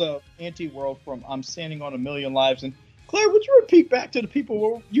 That was Anti-World from I'm Standing on a Million Lives. And Claire, would you repeat back to the people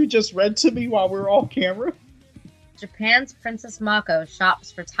what you just read to me while we were off camera? Japan's Princess Mako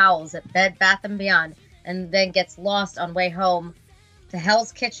shops for towels at Bed Bath & Beyond and then gets lost on way home to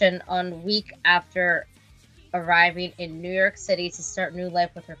Hell's Kitchen on week after arriving in New York City to start new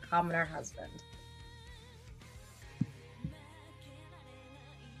life with her commoner husband.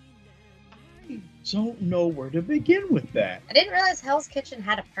 I don't know where to begin with that. I didn't realize Hell's Kitchen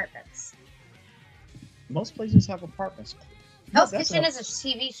had apartments. Most places have apartments. Hell's Kitchen is a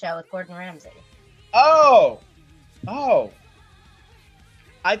TV show with Gordon Ramsay. Oh!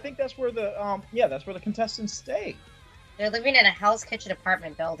 I think that's where the contestants stay. They're living in a Hell's Kitchen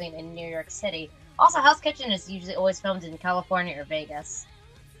apartment building in New York City. Also, Hell's Kitchen is usually always filmed in California or Vegas.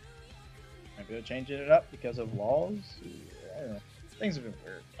 Maybe they're changing it up because of laws. I don't know. Things have been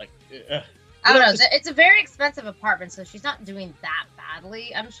weird. I don't know. It's a very expensive apartment, so she's not doing that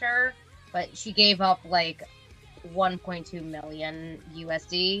badly, I'm sure. But she gave up like 1.2 million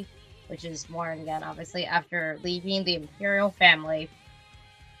USD, which is more again, obviously, after leaving the imperial family.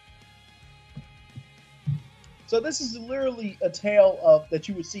 So this is literally a tale of that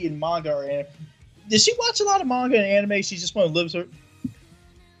you would see in manga or anime. Did she watch a lot of manga and anime? She just want to live her.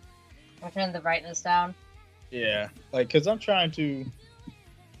 I'll turn the brightness down. Yeah, because I'm trying to.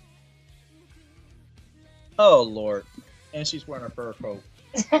 Oh Lord, and she's wearing a fur coat.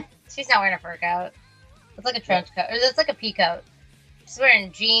 She's not wearing a fur coat. It's like a trench coat. Or it's like a pea coat. She's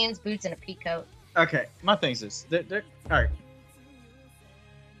wearing jeans, boots, and a pea coat. Okay, my thing's this. They're all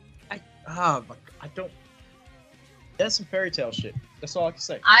right. I don't. That's some fairy tale shit. That's all I can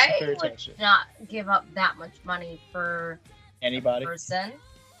say. I would not give up that much money for anybody. A person.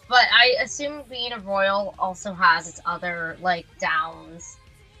 But I assume being a royal also has its other downs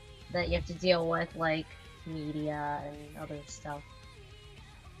that you have to deal with, like media and other stuff.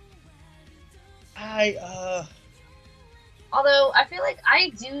 Although I feel like I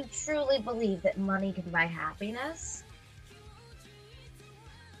do truly believe that money can buy happiness.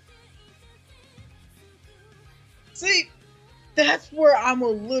 See, that's where I'm a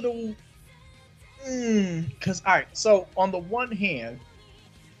little, because all right. So on the one hand,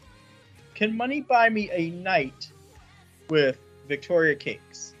 can money buy me a night with Victoria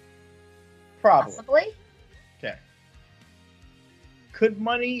Cakes? Probably. Possibly. Okay. Could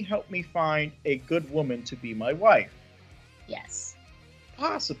money help me find a good woman to be my wife? Yes.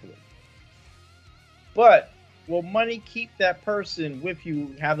 Possibly. But will money keep that person with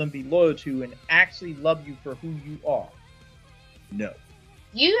you, have them be loyal to you, and actually love you for who you are? No.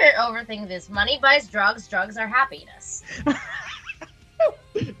 You are overthinking this. Money buys drugs. Drugs are happiness.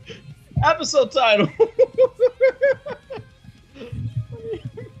 Episode title.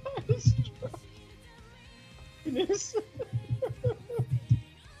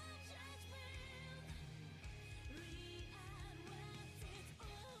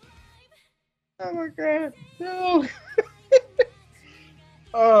 Oh my god, no.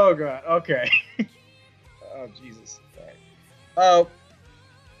 Oh god, okay. Oh Jesus. Right.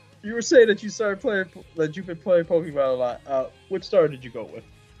 You were saying that you've been playing Pokemon a lot. Which star did you go with?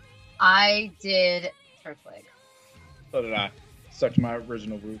 I did Turtwig. So did I. Stuck to my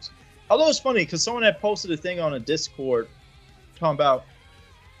original roots. Although it's funny because someone had posted a thing on a Discord talking about,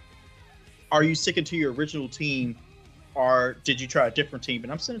 are you sticking to your original team, or did you try a different team?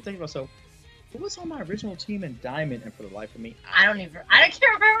 And I'm sitting thinking to myself, who was on my original team in Diamond? And for the life of me, I can't remember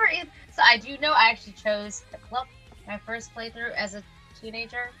either. So I do know I actually chose the club my first playthrough as a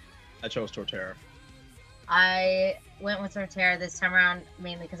teenager. I chose Torterra. I went with Torterra this time around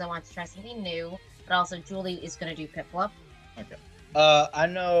mainly because I wanted to try something new, but also Julie is going to do Piplup. Okay. I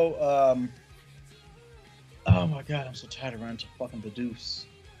know. Oh my god, I'm so tired of running to fucking Badoof.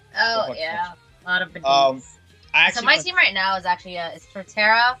 Oh yeah, a lot of Badoof. So my team right now is actually it's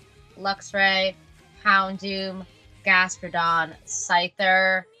Torterra, Luxray, Houndoom, Gastrodon,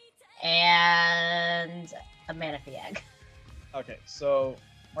 Scyther, and a Manaphy Egg. Okay, so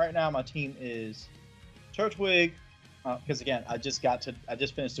right now my team is Turtwig, because again I just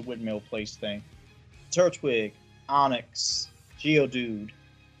finished the Windmill Place thing. Turtwig, Onyx, Geodude,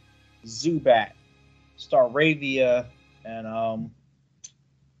 Zubat, Staravia, and oh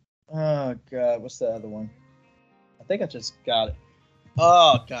god, what's the other one? I think I just got it.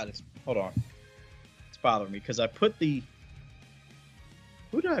 Oh god, hold on. It's bothering me because I put who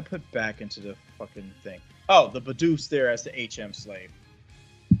did I put back into the fucking thing? Oh, the Badoof's there as the HM slave.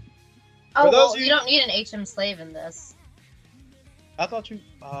 Oh, well, you don't need an HM slave in this. I thought you.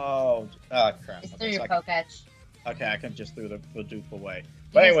 Oh, crap. It's through your Poketch. Okay, I can just throw the Bidoof away.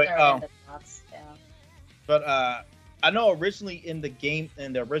 But anyway, yeah. but I know originally in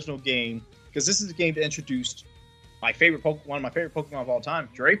the original game, because this is a game that introduced one of my favorite Pokemon of all time,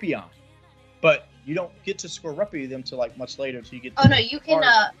 Drapion. But you don't get to score up with them till like much later until you get. Oh no, you can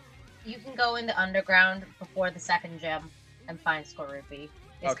go in the underground before the second gym and find Skorupi.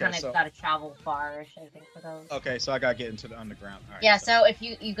 It's kind of got to travel far-ish, I think, for those. Okay, so I gotta get into the underground. All right, yeah, so if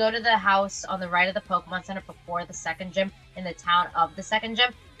you go to the house on the right of the Pokemon Center before the second gym in the town of the second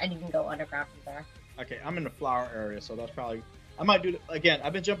gym, and you can go underground from there. Okay, I'm in the flower area, so that's probably I might do again.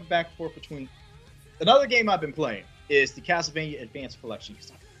 I've been jumping back and forth between. Another game I've been playing is the Castlevania Advanced Collection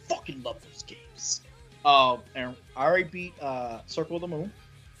because I fucking love those games. And I already beat Circle of the Moon,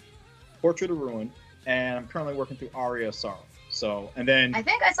 Portrait of Ruin, and I'm currently working through Aria of Sorrow. So, and then I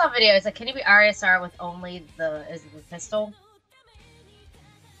think I saw videos like, can you beat Aria Star with only the pistol?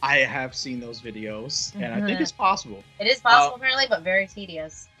 I have seen those videos, and I think it's possible. It is possible apparently, but very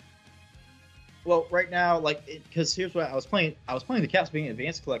tedious. Well, right now, like, because here's what I was playing the Castlevania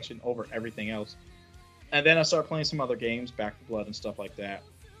Advanced Collection over everything else, and then I started playing some other games, Back 4 Blood and stuff like that.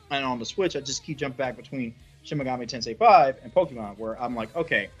 And on the Switch, I just keep jumping back between Shin Megami Tensei 5 and Pokemon, where I'm like,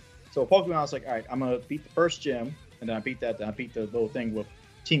 okay, so Pokemon, I was like, all right, I'm gonna beat the first gym. And then I beat that. Then I beat the little thing with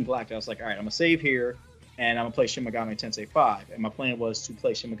Team Galactic. I was like, all right, I'm going to save here, and I'm going to play Shin Megami Tensei 5. And my plan was to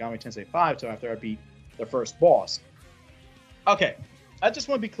play Shin Megami Tensei 5 till after I beat the first boss. Okay, I just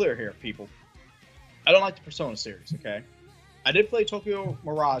want to be clear here, people. I don't like the Persona series, okay? I did play Tokyo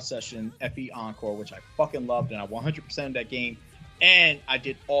Mirage Session FE Encore, which I fucking loved, and I 100%ed that game. And I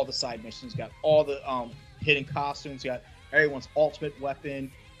did all the side missions, got all the hidden costumes, got everyone's ultimate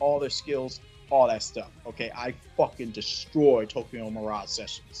weapon, all their skills, all that stuff. Okay, I fucking destroyed Tokyo Mirage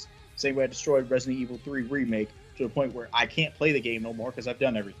Sessions. Same way I destroyed Resident Evil 3 Remake to the point where I can't play the game no more because I've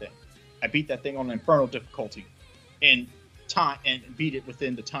done everything. I beat that thing on an Infernal difficulty in time and beat it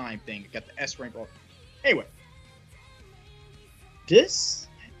within the time thing. I got the S rank. Anyway,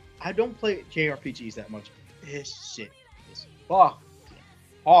 I don't play JRPGs that much. This shit is fucking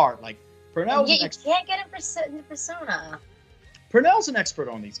hard. Like, Purnell's you can't get into Persona. Purnell's an expert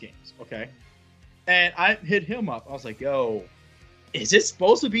on these games, okay? And I hit him up. I was like, yo, is it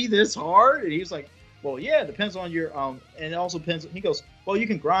supposed to be this hard? And he was like, well, yeah, it depends on your, and it also depends, he goes, well, you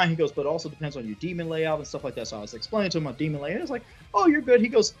can grind. He goes, but it also depends on your demon layout and stuff like that. So I was explaining to him my demon layout. He was like, oh, you're good. He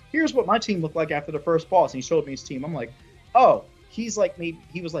goes, here's what my team looked like after the first boss. And he showed me his team. I'm like, oh, he was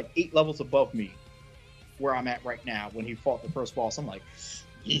like 8 levels above me where I'm at right now when he fought the first boss. I'm like,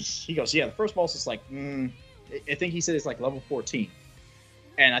 yeesh. He goes, yeah, the first boss is like, I think he said it's like level 14.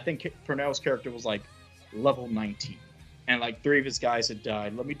 And I think Purnell's character was like level 19. And like 3 of his guys had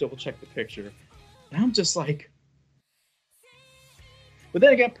died. Let me double check the picture. And I'm just like... But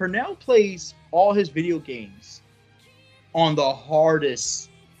then again, Purnell plays all his video games on the hardest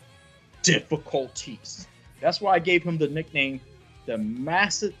difficulties. That's why I gave him the nickname, the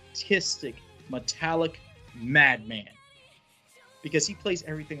Masochistic Metallic Madman. Because he plays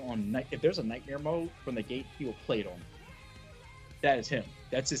everything on... If there's a nightmare mode from the gate, he will play it on. That is him.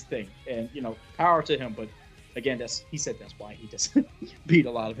 That's his thing. And, you know, power to him. But, again, he said that's why he doesn't beat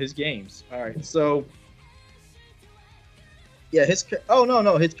a lot of his games. All right, so... Yeah, his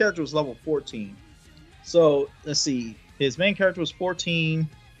character was level 14. So, let's see. His main character was 14.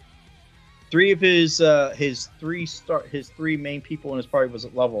 3 of his 3 main people in his party was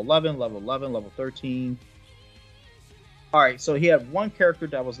at level 11, level 13. All right, so he had 1 character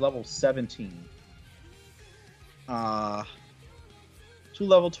that was level 17. 2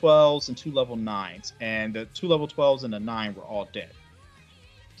 level 12s and 2 level 9s, and the 2 level 12s and the 9 were all dead.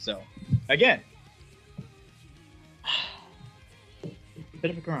 So, again, bit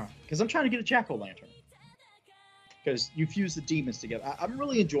of a grind because I'm trying to get a jack-o'-lantern because you fuse the demons together. I'm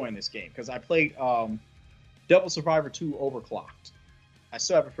really enjoying this game because I played Devil Survivor 2 Overclocked. I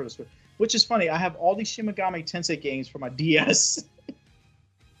still have it for the Switch, which is funny. I have all these Shin Megami Tensei games for my DS.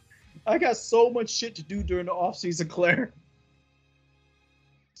 I got so much shit to do during the off-season, Claire.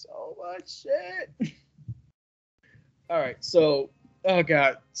 So much shit. All right, so, oh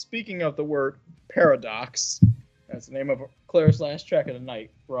god, speaking of the word paradox, that's the name of Claire's last track of the night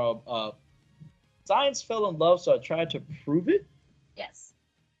from Science Fell in Love, So I Tried to Prove It. Yes.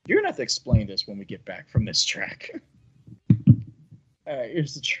 You're gonna have to explain this when we get back from this track. All right,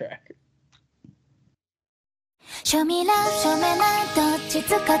 here's the track. Show me love, show me love どっちつ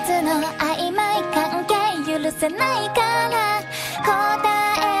かずの曖昧関係許せないから答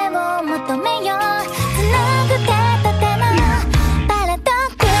えを求めよう繋ぐ手と手のパラドッ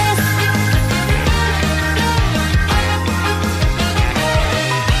クス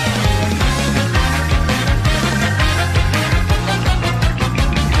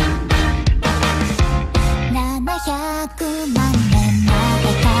700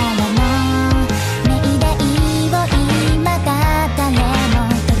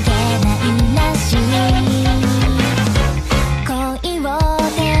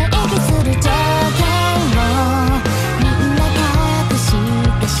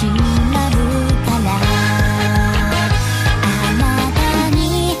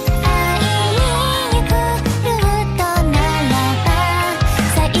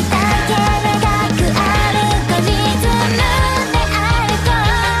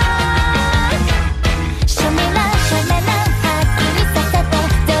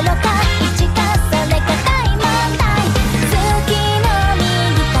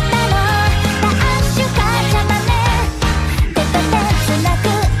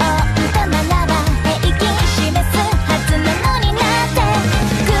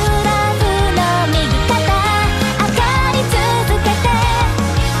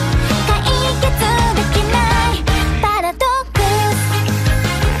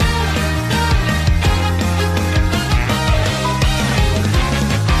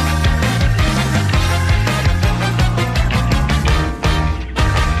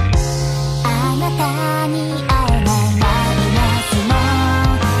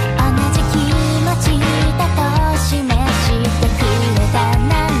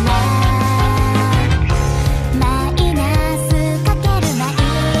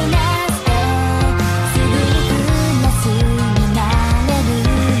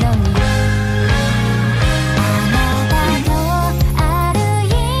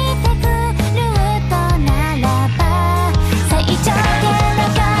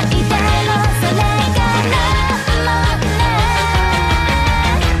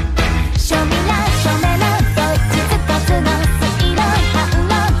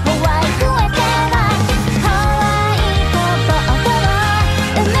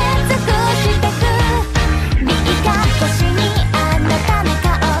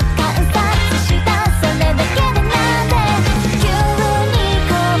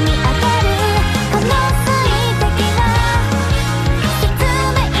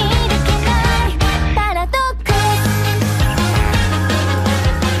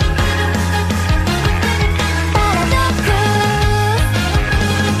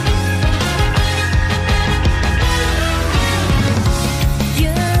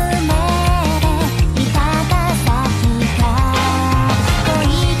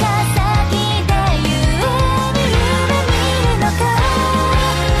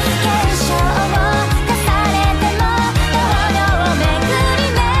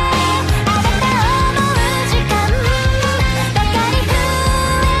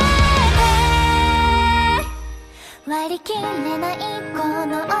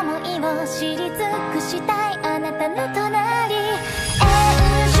知り尽くしたいあなたの隣円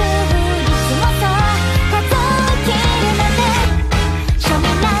周率もそう数え切るまで庶民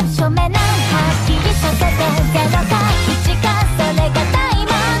な庶民なはっきりさせて0か1かそれが大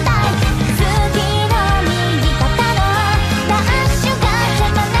問題次の右肩のダッシュが邪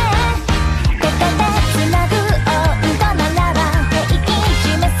魔ね手でつなぐ温度ならば平均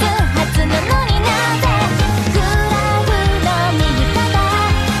示すはずなのになぜグラフの右肩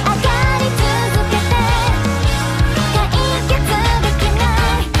上がり続けて解決できない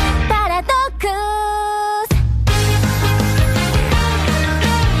パラドックス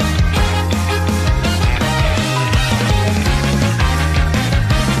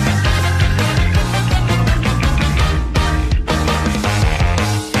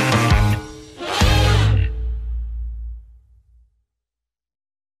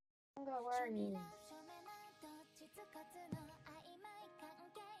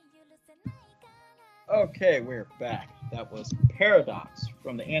Okay, we're back. That was Paradox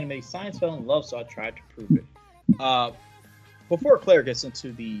from the anime Science Fell in Love, so I tried to prove it. Before Claire gets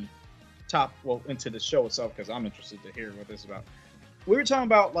into the into the show itself, because I'm interested to hear what this is about. We were talking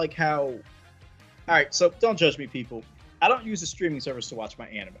about like how, all right, so don't judge me, people. I don't use a streaming service to watch my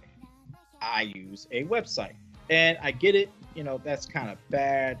anime. I use a website, and I get it. You know, that's kind of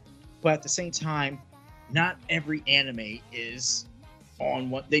bad, but at the same time, not every anime is on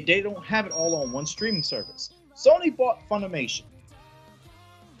one. They don't have it all on one streaming service. Sony bought Funimation.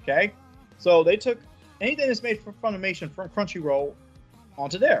 Okay, so they took anything that's made from Funimation from Crunchyroll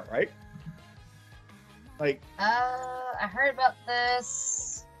onto there, right? Like, I heard about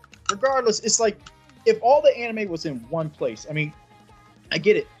this. Regardless, it's like if all the anime was in one place. I mean, I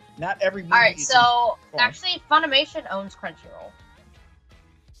get it. Not every movie. All right, so actually, Funimation owns Crunchyroll.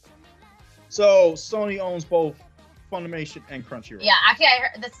 So Sony owns both Funimation and Crunchyroll. Yeah, actually,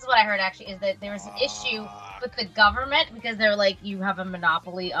 this is what I heard. Actually, is that there was an issue with the government because they're like, you have a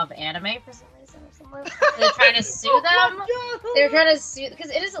monopoly of anime for some reason or something. They're trying to sue them. They're trying to sue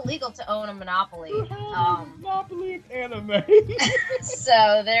because it is illegal to own a monopoly. Monopoly of anime.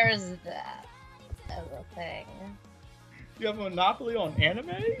 So there's that as a thing. You have a monopoly on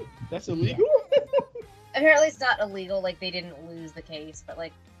anime? That's illegal? Apparently, it's not illegal. Like they didn't lose the case, but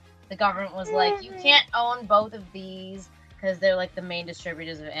like. The government was like, you can't own both of these because they're like the main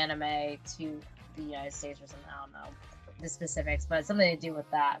distributors of anime to the United States or something. I don't know the specifics, but something to do with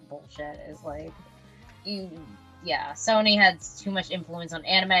that bullshit is like, Sony had too much influence on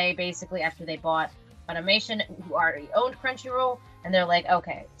anime basically after they bought Funimation, who already owned Crunchyroll, and they're like,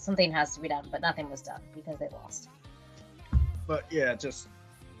 okay, something has to be done, but nothing was done because they lost. But yeah,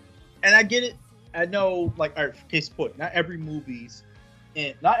 and I get it. I know, like, all right, case in point, not every movie is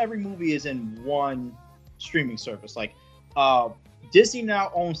in one streaming service. Like, Disney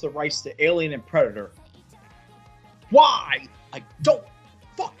now owns the rights to Alien and Predator. Why? I don't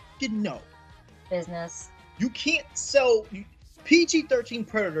fucking know. Business. You can't sell PG-13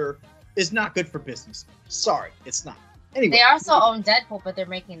 Predator is not good for business. Sorry, it's not. Anyway, they also own Deadpool, but they're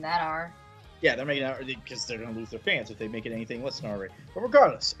making that R. Yeah, they're making that because they're gonna lose their fans if they make it anything less than R. But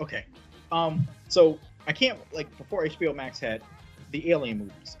regardless, okay. So I can't, like, before HBO Max had the Alien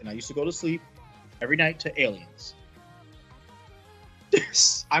movies, and I used to go to sleep every night to Aliens.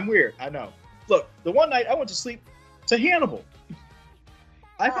 I'm weird, I know. Look, the one night I went to sleep to Hannibal.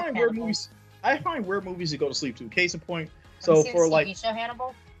 I find weird movies to go to sleep to. Case in point, so for like TV show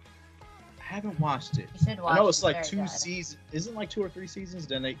Hannibal. I haven't watched it. You should watch it. I know it's like two seasons. Isn't it like 2 or 3 seasons?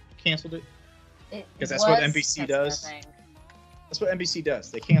 Then they canceled it. Because that's what NBC does. That's what NBC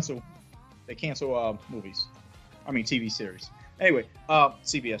does. They cancel movies. I mean TV series. Anyway,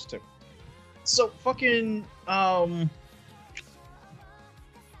 CBS too. So fucking how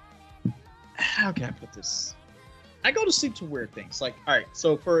can I put this? I go to sleep to weird things. Like, all right,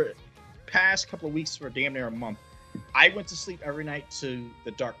 so for past couple of weeks, for damn near a month, I went to sleep every night to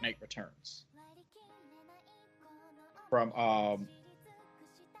The Dark Knight Returns. From well,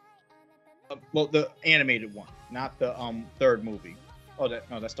 the animated one, not the third movie. Oh,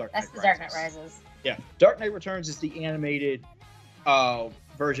 that's Dark Knight. That's the Dark Knight Rises. Yeah, Dark Knight Returns is the animated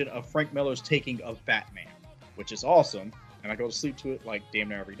version of Frank Miller's taking of Batman, which is awesome, and I go to sleep to it like damn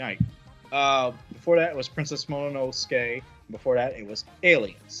near every night. Before that, it was Princess Mononoke. Before that, it was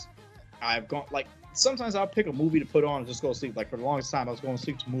Aliens. I've gone, like, sometimes I'll pick a movie to put on and just go to sleep. Like, for the longest time, I was going to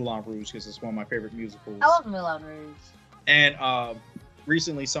sleep to Moulin Rouge because it's one of my favorite musicals. I love Moulin Rouge. And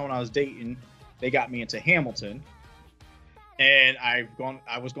recently, someone I was dating, they got me into Hamilton. And I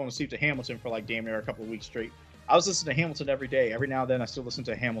was going to sleep to Hamilton for like damn near a couple of weeks straight. I was listening to Hamilton every day. Every now and then, I still listen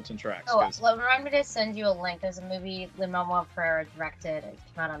to Hamilton tracks. Oh, well, remind me to send you a link. There's a movie Lin-Manuel Miranda directed. It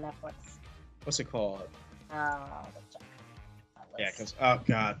came out on Netflix. What's it called? Let's check. Yeah, because oh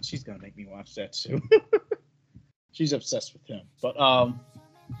god, she's gonna make me watch that too. She's obsessed with him. But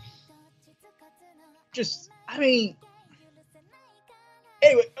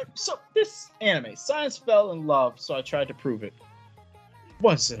anyway, so this anime, science fell in love, so I tried to prove it.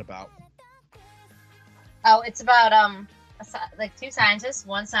 What's it about? Oh, it's about like two scientists.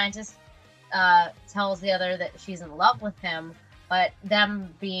 One scientist tells the other that she's in love with him, but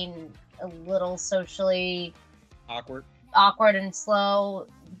them being a little socially awkward and slow,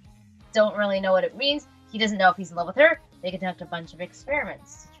 don't really know what it means. He doesn't know if he's in love with her. They conduct a bunch of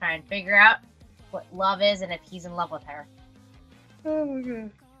experiments to try and figure out what love is and if he's in love with her. Oh my god.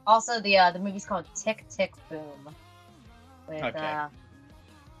 Also, the movie's called Tick Tick Boom with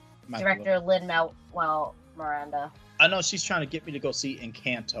director Lin-Manuel Miranda. I know she's trying to get me to go see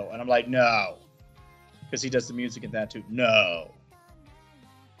Encanto, and I'm like, no, because he does the music in that too. No.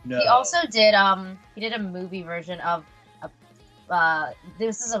 He also did he did a movie version of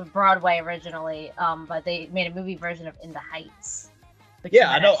this is a Broadway originally, but they made a movie version of In the Heights. Yeah,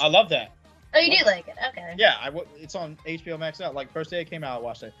 I know. I love that. Oh, you do like it? Okay. Yeah, it's on HBO Max now. Like, first day it came out, I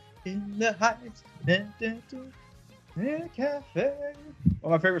watched it. In the Heights, in the cafe.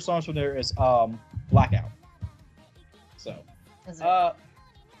 One of my favorite songs from there is Blackout. So,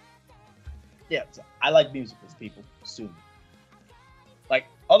 yeah, so I like musicals, people. Sue me. Like,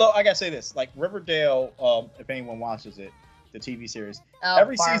 although I gotta say this, like Riverdale, if anyone watches it, the TV series,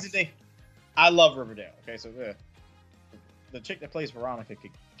 every season I love Riverdale. Okay, so the chick that plays Veronica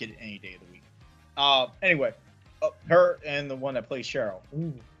could get it any day of the week. Anyway, her and the one that plays Cheryl.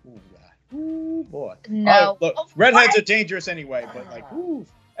 Ooh, boy. No. Look, redheads are dangerous anyway, but like, ooh.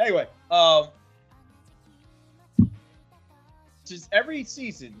 Anyway, just every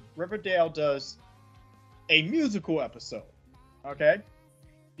season, Riverdale does a musical episode. Okay?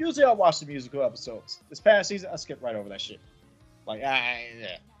 Usually I'll watch the musical episodes. This past season, I skipped right over that shit. Like,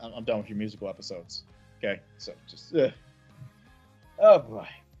 I'm done with your musical episodes. Okay? So, just, oh boy.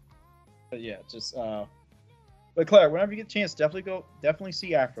 But yeah, just, but Claire, whenever you get a chance, definitely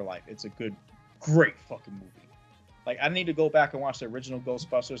see Afterlife. It's a great fucking movie. Like, I need to go back and watch the original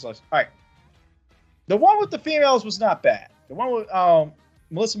Ghostbusters. Like, all right. The one with the females was not bad. The one with,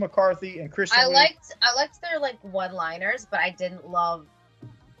 Melissa McCarthy and Christian. I liked their like one-liners, but I didn't love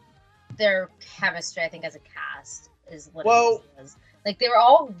their chemistry. I think as a cast is what it was. Like they were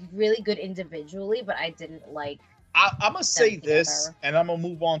all really good individually, but I didn't like. I'm gonna say this, and I'm gonna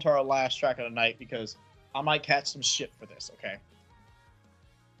move on to our last track of the night because I might catch some shit for this. Okay.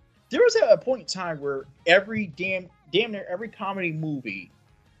 There was a point in time where every damn near every comedy movie,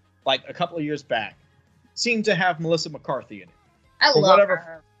 like a couple of years back, seemed to have Melissa McCarthy in it. I love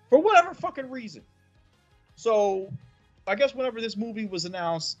her. For whatever fucking reason. So, I guess whenever this movie was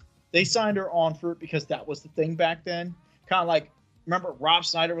announced, they signed her on for it because that was the thing back then. Kind of like, remember Rob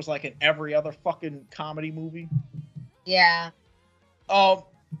Schneider was like in every other fucking comedy movie? Yeah.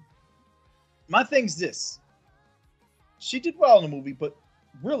 My thing's this. She did well in the movie, but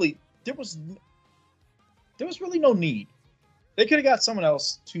really, there was really no need. They could have got someone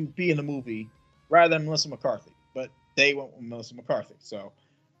else to be in the movie rather than Melissa McCarthy. But they went with Melissa McCarthy. So,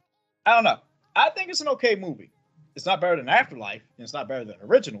 I don't know. I think it's an okay movie. It's not better than Afterlife, and it's not better than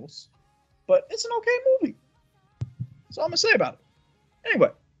Originals, but it's an okay movie. That's all I'm going to say about it.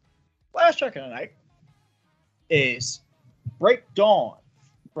 Anyway, last track of the night is Break Dawn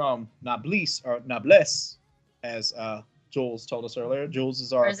from Noblesse, as Jules told us earlier. Jules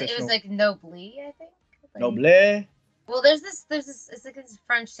is our official. It was like Nobly, I think. Like, Noble. Well, there's this, it's like this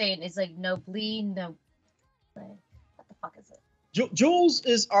French saying. It's like Nobly, no. What the fuck is it? Jules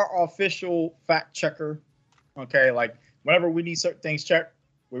is our official fact checker. Okay, like whenever we need certain things checked,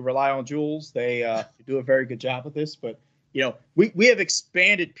 we rely on Jules. They do a very good job with this. But you know, we have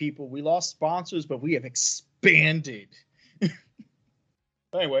expanded, people. We lost sponsors, but we have expanded.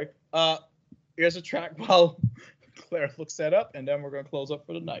 Anyway, here's a track while Claire looks that up, and then we're gonna close up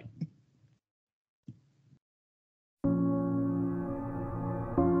for the night.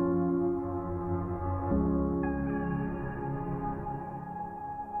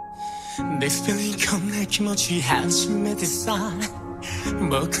 This feeling こんな気持ち初めてさ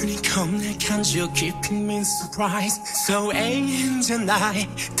僕にこんな感じを Keeping me surprised So 永遠じゃない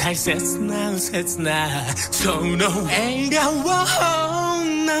大切な切なその笑顔を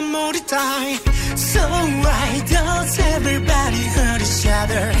守りたい So why does everybody hurt each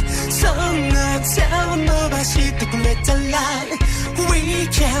other そんな手を伸ばしてくれたら We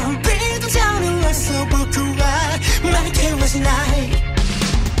can be the down 왔어僕は負けはしない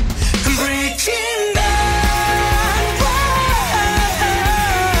I'm breaking down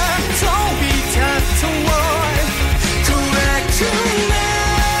Don't be tough toward correct tonight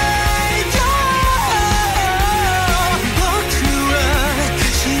僕は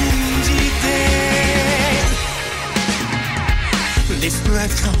信じて This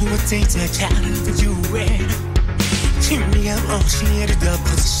life 変わっていたからと言え君が教える The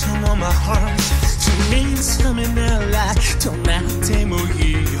position of my heart 君のためならどうなってもい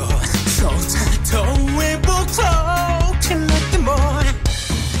いよそうたとえ僕を嫌っても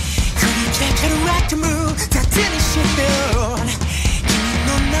振りかかる Rock the moon 盾にしてよ君の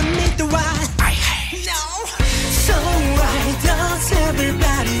涙は I hate No So why does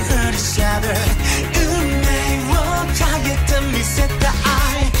everybody hurt each other 運命を陰って見せた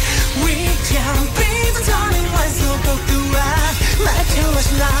愛 We can be the turning light そう僕は負けはし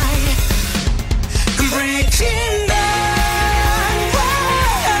ない I'm breaking down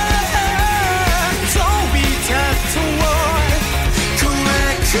Don't be tough toward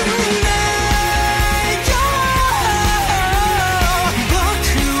correct tonight 僕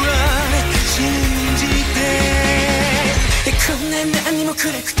は信じてこんな何も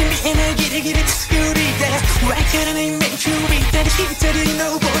暗くて見えないギリギリ作りでわからないメイクを見たり一人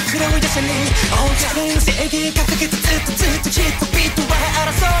の僕らを優しにお互いの正義掲げてずっと人々は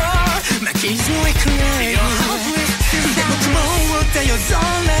争う負けずにくらいでも雲を追った夜空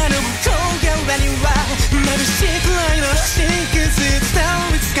の向こう側には眩しいくらいの真実伝わ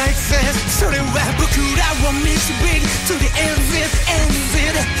り使いそれは僕らを導く To the end it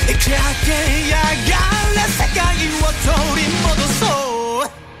駆け上がれ世界を取り戻そう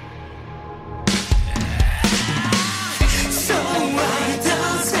So why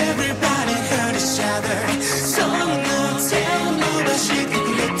does everybody hurt each other その手を伸ばしてく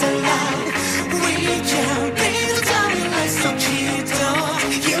れたら We can be the darling light そうきっと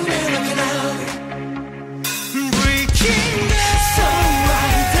夢は叶う Breaking down So why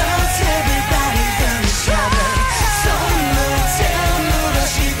does everybody hurt each other その手を伸ば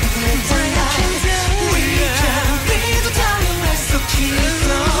してくれたら We can be the darling light そうきっと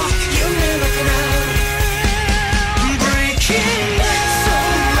夢は叶う Breaking down So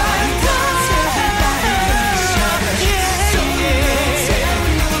why does everybody hurt each other その手を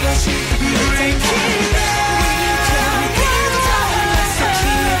伸ばしてくれたら Breaking down We can be the darling light そうき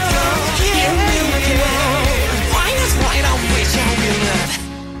っと夢は叶う Why not why not wish I will love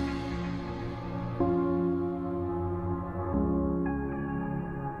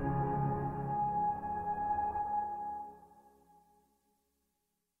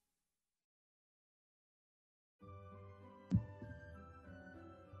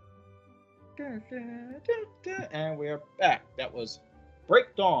And we are back. That was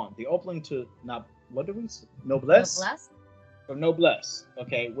Break Dawn, the opening to what do we say? Noblesse? Noblesse? From Noblesse,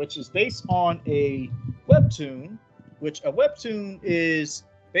 okay, which is based on a webtoon, which a webtoon is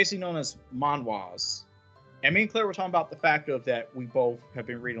basically known as manhwas. And me and Claire were talking about the fact of that we both have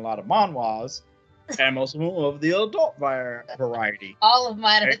been reading a lot of manhwas, and most of them of the adult variety. All of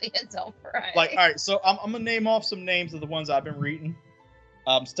mine are the adult variety. Like, all right, so I'm gonna name off some names of the ones I've been reading.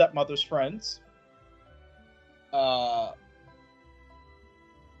 Stepmother's Friends,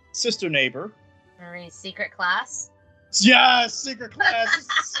 Sister Neighbor, Marie's Secret Class. Yes, Secret Class is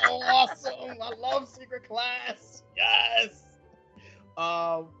so awesome. I love Secret Class. Yes.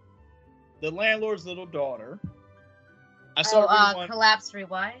 The Landlord's Little Daughter. I started reading one. Collapse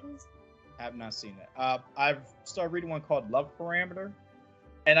Rewind. I have not seen that. I've started reading one called Love Parameter,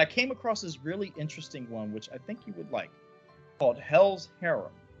 and I came across this really interesting one, which I think you would like, called Hell's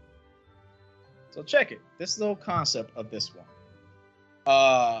Harem. So check it. This is the whole concept of this one.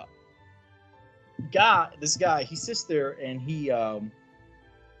 This guy, he sits there and he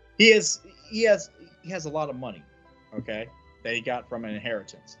has a lot of money, okay, that he got from an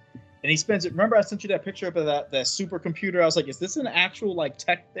inheritance, and he spends it. Remember, I sent you that picture of that supercomputer. I was like, is this an actual like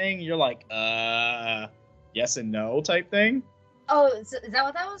tech thing? You're like, yes and no type thing. Oh, is that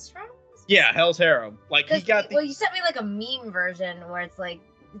what that was from? Yeah, Hell's Harem. Like he got. Well, you sent me like a meme version where it's like.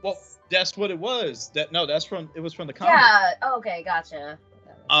 Well, that's what it was. It was from the comic. Yeah. Oh, okay, gotcha.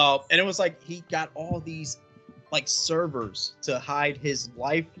 And it was like he got all these like servers to hide his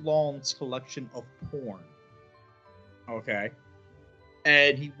lifelong collection of porn. Okay.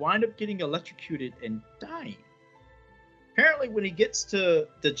 And he wound up getting electrocuted and dying. Apparently, when he gets to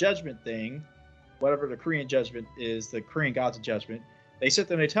the judgment thing, whatever the Korean judgment is, the Korean gods of judgment, they sit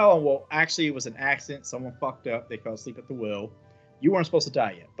there and they tell him, well, actually, it was an accident. Someone fucked up. They fell asleep at the wheel. You weren't supposed to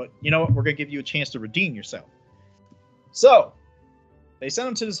die yet. But you know what? We're going to give you a chance to redeem yourself. So, they sent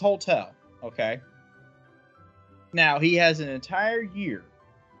him to this hotel. Okay. Now he has an entire year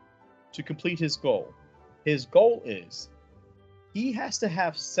to complete his goal. His goal is he has to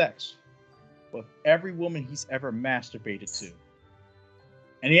have sex with every woman he's ever masturbated to.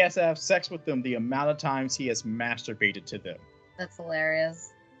 And he has to have sex with them the amount of times he has masturbated to them. That's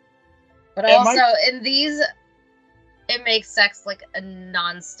hilarious. But And also, in these, it makes sex like a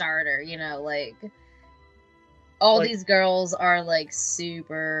non-starter, you know, like all Like- these girls are like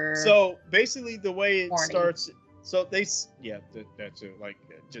super. So basically, the way it horny. starts, so that's it. Like,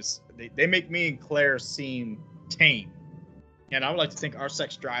 just they make me and Claire seem tame, and I would like to think our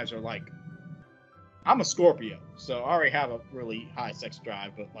sex drives are like. I'm a Scorpio, so I already have a really high sex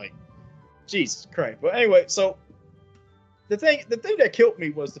drive, but like, Jesus Christ. But anyway, so the thing that killed me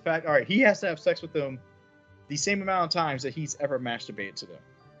was the fact. All right, he has to have sex with them the same amount of times that he's ever masturbated to them.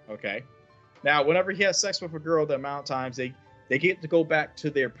 Okay. Now, whenever he has sex with a girl, the amount of times they get to go back to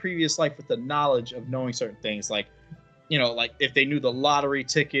their previous life with the knowledge of knowing certain things, like, you know, like if they knew the lottery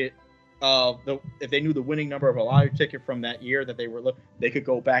ticket if they knew the winning number of a lottery ticket from that year that they could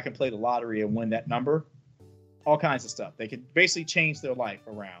go back and play the lottery and win that number. All kinds of stuff. They could basically change their life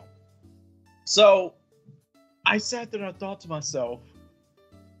around. So I sat there and I thought to myself,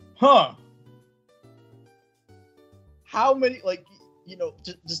 how many, like, you know,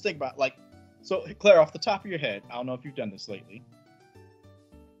 just think about, like, so Claire, off the top of your head, I don't know if you've done this lately.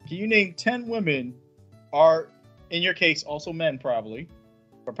 Can you name 10 women, or in your case, also men probably,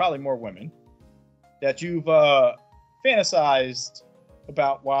 but probably more women, that you've fantasized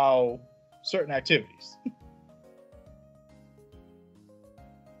about while certain activities?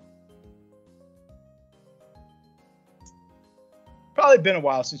 Probably been a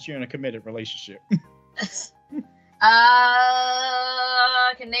while since you're in a committed relationship.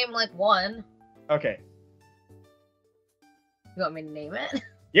 I can name like one. Okay. You want me to name it?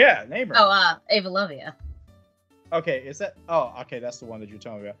 Yeah, name her. Oh, Ava Lovia. Okay, is that? Oh, okay, that's the one that you're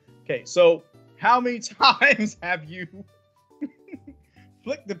telling me about. Okay, so how many times have you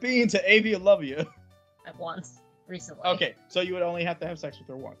flicked the bean to Ava Lovia? At once, recently. Okay, so you would only have to have sex with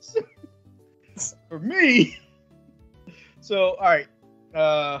her once. For me, so all right,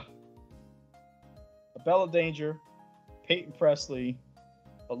 Bella Danger, Peyton Presley,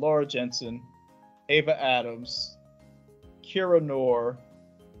 Laura Jensen, Ava Adams, Kira Noor.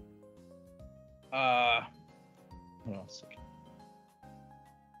 What else?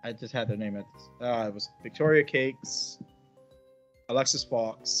 I just had their name at this. It was Victoria Cakes, Alexis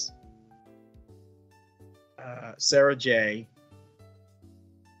Fox, Sarah J.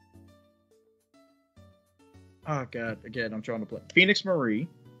 Oh God! Again, I'm trying to play Phoenix Marie.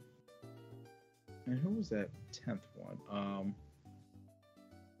 And who was that 10th one?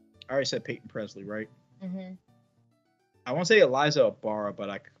 I already said Peyton Presley, right? Mm-hmm. I want to say Eliza Ibarra, but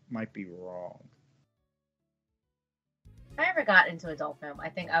I might be wrong. If I ever got into adult film, I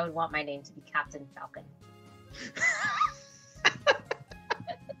think I would want my name to be Captain Falcon.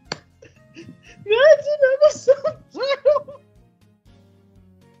 That's another subtitle.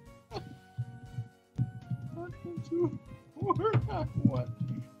 What?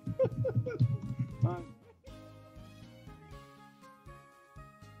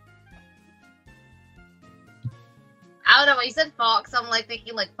 I don't know, when you said Fox, I'm like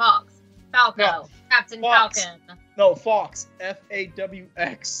thinking like Fox. Falco. No, Captain Fox. Falcon. No, Fox.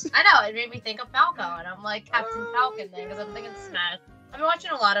 F-A-W-X. I know, it made me think of Falco, and I'm like Captain Falcon then, because I'm thinking Smash. I've been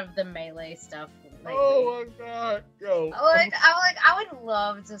watching a lot of the Melee stuff lately. Oh my God. Yo. I would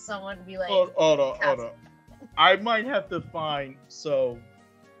love to someone be like. Hold on. I might have to find some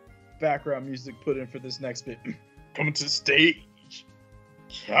background music put in for this next bit. Coming to the stage,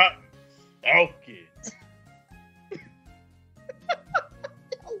 Captain Falcon.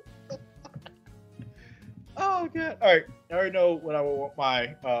 Oh God! All right, I already know what I want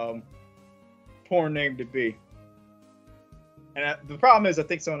my porn name to be, and the problem is I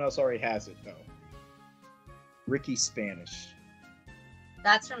think someone else already has it though. Ricky Spanish.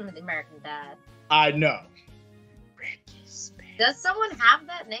 That's from the American Dad. I know. Ricky Spanish. Does someone have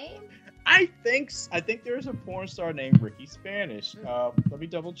that name? I think there's a porn star named Ricky Spanish. Let me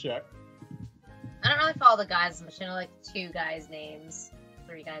double check. I don't really follow the guys much. I know like 2 guys' names,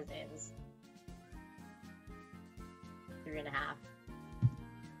 3 guys' names. 3.5.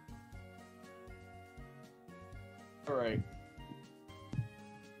 All right.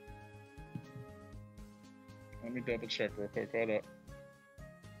 Let me double check real quick. Hold up.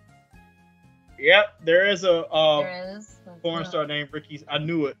 Yep, there is a There is. porn star named Ricky. I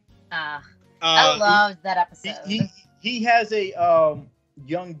knew it. I loved that episode. He has a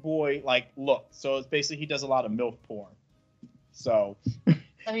young boy like look. So it's basically he does a lot of MILF porn. So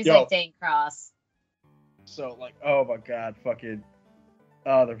He's Yo. like Dane Cross. So like, oh my god, fucking,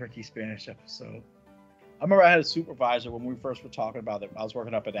 the Ricky Spanish episode. I remember I had a supervisor when we first were talking about it. I was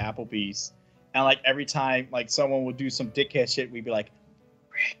working up at Applebee's, and like every time like someone would do some dickhead shit, we'd be like,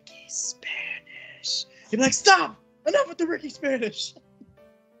 Ricky Spanish. He'd be like, stop! Enough with the Ricky Spanish.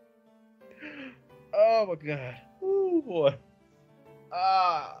 Oh my god. Ooh boy.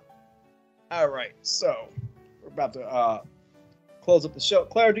 All right. So we're about to close up the show.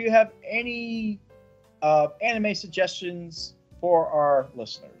 Claire, do you have any anime suggestions for our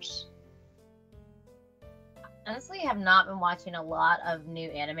listeners? Honestly, I have not been watching a lot of new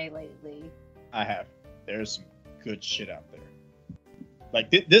anime lately. I have. There's some good shit out there. Like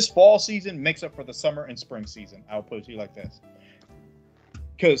this fall season makes up for the summer and spring season. I'll put it to you like this.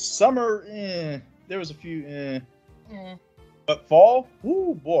 Because summer, there was a few, but fall,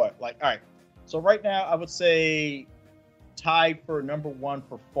 ooh boy. Like, all right. So right now, I would say tied for number one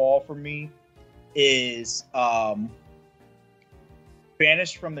for fall for me is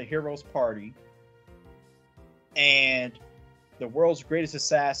Banished from the Hero's Party, and the world's greatest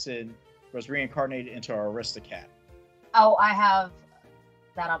assassin was reincarnated into an Aristocat. Oh, I have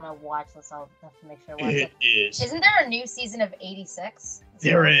that on my watch list. I'll have to make sure I watch it. It is. Isn't there a new season of 86?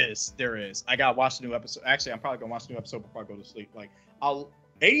 There is. I gotta watch the new episode. Actually, I'm probably gonna watch the new episode before I go to sleep. Like,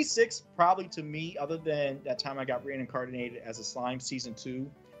 86 probably to me, other than that time I got reincarnated as a slime season 2,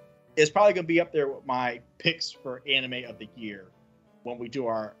 is probably gonna be up there with my picks for anime of the year when we do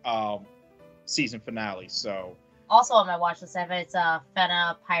our season finale. So also on my watch list, it's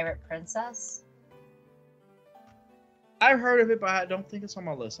Fena Pirate Princess. I've heard of it, but I don't think it's on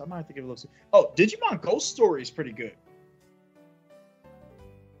my list. I might have to give it a look. Oh, Digimon Ghost Story is pretty good.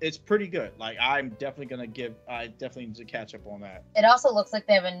 It's pretty good. Like, I definitely need to catch up on that. It also looks like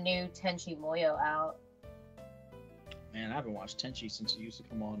they have a new Tenchi Muyo out. Man, I haven't watched Tenchi since it used to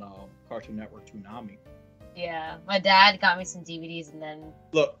come on Cartoon Network Toonami. Yeah, my dad got me some DVDs and then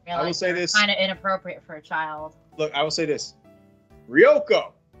look, I will say this. Kind of inappropriate for a child. Look, I will say this.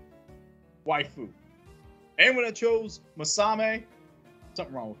 Ryoko, waifu. Anyone that chose Masame,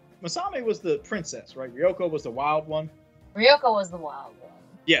 something wrong with Masame was the princess, right? Ryoko was the wild one. Ryoko was the wild one.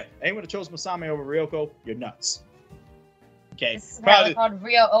 Yeah, anyone that chose Masame over Ryoko, you're nuts. Okay, this is probably called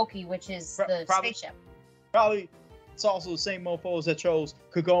Ryo-Oki, which is the spaceship. Probably, it's also the same mofos that chose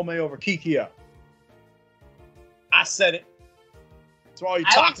Kagome over Kikia. I said it. So all you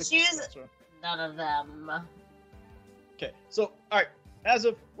toxic. I would choose none of them. Okay, so all right. As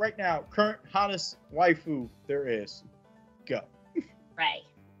of right now, current hottest waifu there is. Go. Right.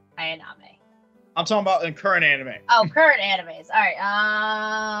 Ayaname. I'm talking about in current anime. Oh, current animes. All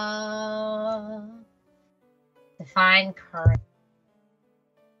right. Define current.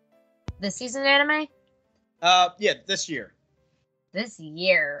 This season anime? Yeah, this year. This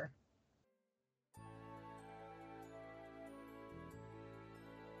year.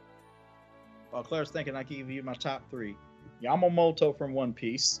 While Claire's thinking, I can give you my top 3. Yamamoto from One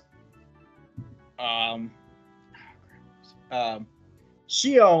Piece. Shion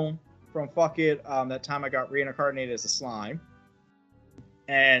from fucking that time I got reincarnated as a slime.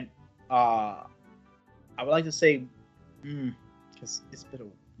 And I would like to say, because it's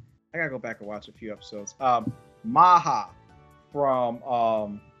been I gotta go back and watch a few episodes. Maha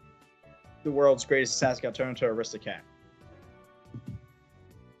from the world's greatest assassin got turned into an Aristocat.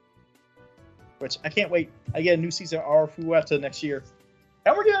 Which I can't wait. I get a new season of Arufu after next year.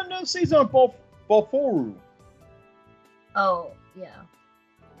 And we're getting a new season of Bofuru. Oh, yeah.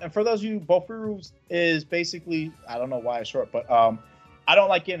 And for those of you, Bofuru is basically, I don't know why it's short, but I don't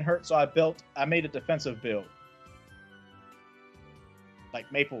like getting hurt, so I made a defensive build.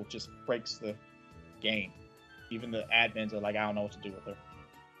 Like, Maple just breaks the game. Even the admins are like, I don't know what to do with her.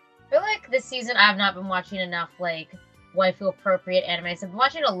 I feel like this season I've not been watching enough, like, waifu appropriate animes. I've been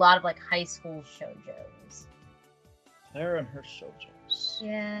watching a lot of like high school shoujos. Claire and her shoujos.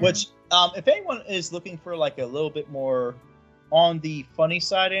 Yeah. Which, if anyone is looking for like a little bit more on the funny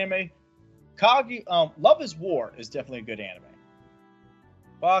side anime, Love is War is definitely a good anime.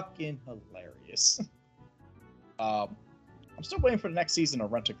 Fucking hilarious. I'm still waiting for the next season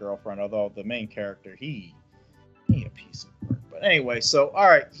of Rent a Girlfriend, although the main character, he a piece of work. But anyway, so all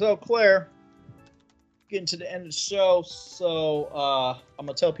right, so Claire. Getting to the end of the show, so I'm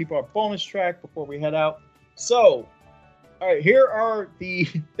gonna tell people our bonus track before we head out. So, all right, here are the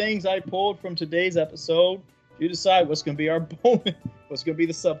things I pulled from today's episode. You decide what's gonna be our bonus, what's gonna be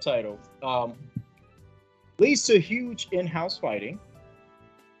the subtitle. Leads to huge in-house fighting.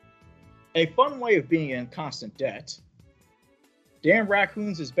 A fun way of being in constant debt. Damn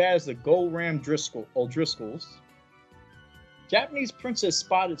raccoons as bad as the gold ram O'Driscolls. Japanese princess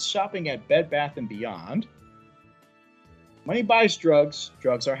spotted shopping at Bed Bath & Beyond. Money buys drugs.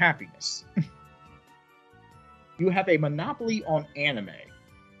 Drugs are happiness. You have a monopoly on anime.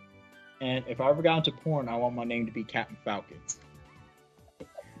 And if I ever got into porn, I want my name to be Captain Falcon.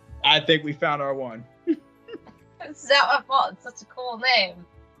 I think we found our one. It's not my fault. It's such a cool name.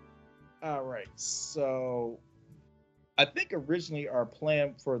 All right. So I think originally our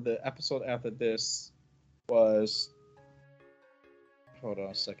plan for the episode after this was... Hold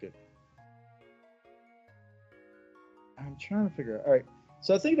on a second. I'm trying to figure out. All right.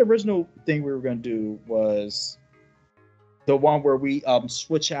 So I think the original thing we were going to do was the one where we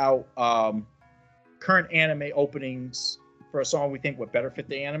switch out current anime openings for a song we think would better fit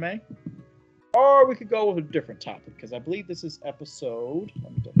the anime. Or we could go with a different topic, because I believe this is episode...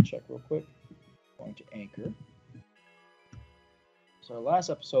 Let me double check real quick. Going to Anchor. So our last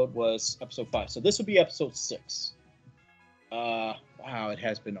episode was episode 5. So this will be episode 6. Wow, it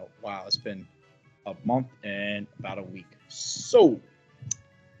has been a while. It's been a month and about a week. So,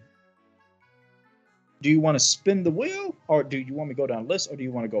 do you want to spin the wheel, or do you want me to go down the list, or do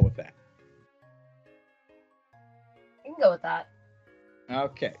you want to go with that? You can go with that.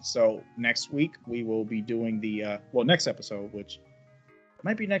 Okay, so next week we will be doing the next episode, which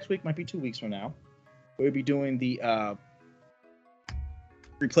might be next week, might be 2 weeks from now. We'll be doing the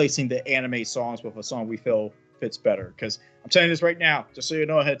replacing the anime songs with a song we feel fits better. Because I'm telling you this right now, just so you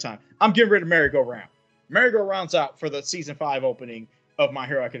know ahead of time, I'm getting rid of Merry Go Round. Merry Go Round's out for the season 5 opening of My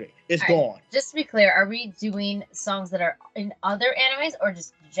Hero Academia. It's gone. Just to be clear, are we doing songs that are in other animes or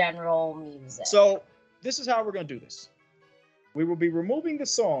just general music? So this is how we're going to do this. We will be removing the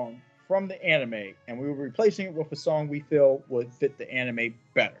song from the anime, and we will be replacing it with a song we feel would fit the anime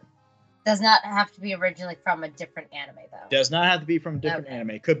better. Does not have to be originally from a different anime, though. Does not have to be from a different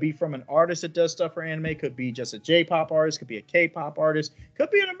anime. Could be from an artist that does stuff for anime. Could be just a J-pop artist. Could be a K-pop artist.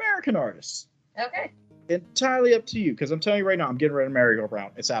 Could be an American artist. Okay. Entirely up to you, because I'm telling you right now, I'm getting rid of Merry Go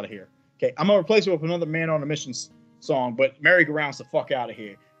Round. It's out of here. Okay, I'm going to replace it with another Man on a Mission song, but Merry Go Round's the fuck out of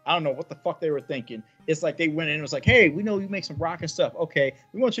here. I don't know what the fuck they were thinking. It's like they went in and was like, hey, we know you make some rock and stuff. Okay,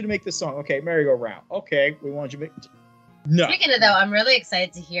 we want you to make this song. Okay, Merry Go Round. Okay, we want you to make... No. Speaking of, though, I'm really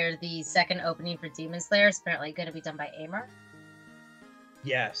excited to hear the second opening for Demon Slayer. It's apparently going to be done by Amar.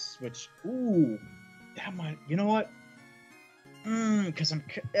 Yes, which, ooh, that might... You know what? Because I'm...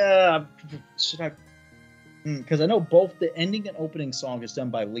 should I... Because I know both the ending and opening song is done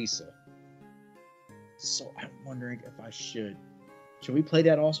by Lisa. So I'm wondering if I should... Should we play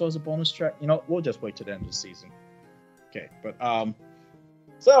that also as a bonus track? You know, we'll just wait till the end of the season. Okay, but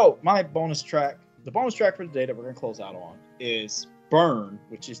so my bonus track, the bonus track for the day that we're gonna close out on is Burn,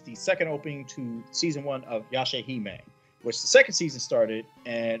 which is the second opening to season 1 of Yashahime, which the second season started,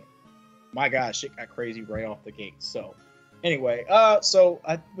 and my God, shit got crazy right off the gate. So anyway, so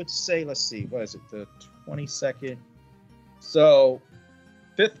I would say, let's see, what is it, the 22nd? So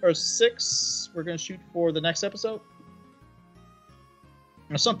 5th or 6th, we're gonna shoot for the next episode.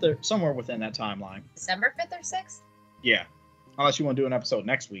 Or something, somewhere within that timeline. December 5th or 6th? Yeah. Unless you want to do an episode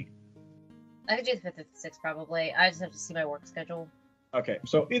next week. I could do the 5th or 6th probably. I just have to see my work schedule. Okay.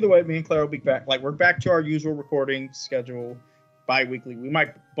 So either way, me and Claire will be back. Like, we're back to our usual recording schedule, bi-weekly. We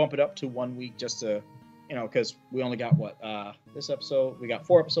might bump it up to 1 week just to, you know, because we only got this episode. We got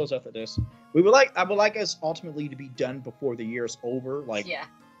 4 episodes after this. I would like us ultimately to be done before the year's over. Like, yeah.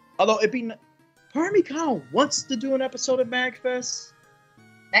 Although part of me kind of wants to do an episode of MAGFest.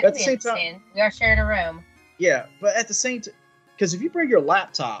 That could be interesting. We are sharing a room. Yeah, but at the same time, because if you bring your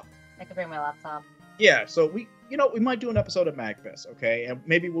laptop, I could bring my laptop. Yeah, so we might do an episode of MAGFest, okay? And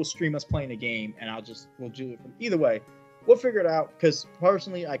maybe we'll stream us playing a game, and we'll do it from either way. We'll figure it out, because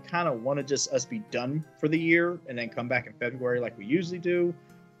personally, I kind of want to just us be done for the year, and then come back in February like we usually do.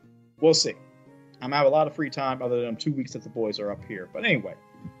 We'll see. I'm gonna have a lot of free time other than 2 weeks that the boys are up here. But anyway,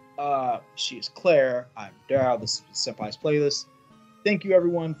 she is Claire. I'm Daryl. This is Senpai's Playlist. Thank you,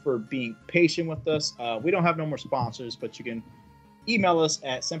 everyone, for being patient with us. We don't have no more sponsors, but you can email us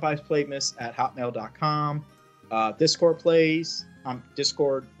at senpaisplaylist@hotmail.com. Discord plays.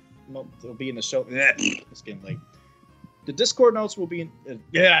 Discord will be in the show. It's getting late. The Discord notes will be in...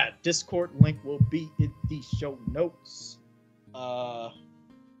 Discord link will be in the show notes. I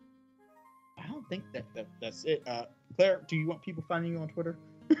don't think that's it. Claire, do you want people finding you on Twitter?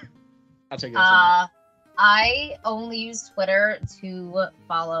 I'll take that. I only use Twitter to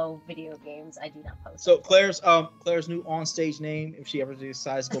follow video games. I do not post. So Claire's new on-stage name, if she ever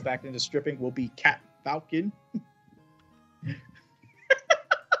decides to go back into stripping, will be Cat Falcon.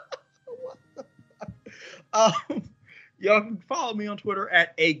 Y'all can follow me on Twitter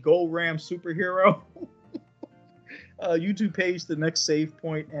at @GoRamSuperhero. YouTube page the next save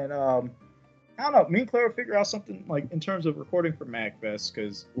point, and I don't know. Me and Claire will figure out something like in terms of recording for MAGFest,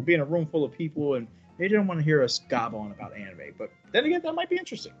 because we'll be in a room full of people and they don't want to hear us gob on about anime. But then again, that might be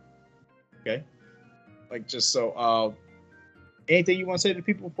interesting. Okay, like just so. Anything you want to say to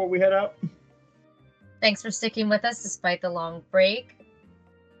people before we head out? Thanks for sticking with us despite the long break.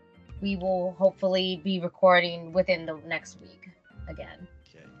 We will hopefully be recording within the next week again.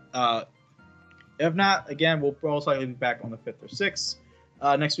 Okay. If not, again, we'll most likely be back on the 5th or 6th.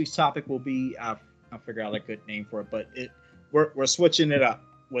 Next week's topic will be, I'll figure out a good name for it, but we're switching it up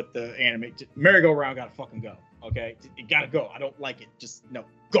with the anime. Merry-go-round gotta fucking go, okay? It gotta go. I don't like it. Just, no,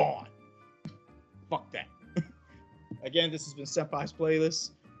 gone. Fuck that. Again, this has been Senpai's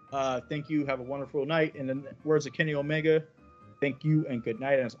Playlist. Thank you. Have a wonderful night. In the words of Kenny Omega, thank you and good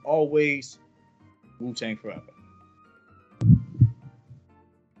night. And as always, Wu-Tang forever.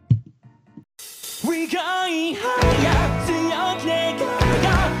 We going higher 強く願いが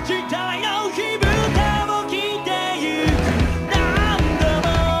時代の火蓋を切ってゆく何度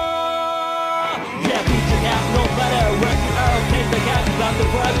も Yeah, put your hands no matter where you are Take the gas from the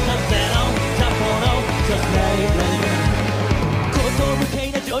world Just let on Jump on on Just let it rain 高層無形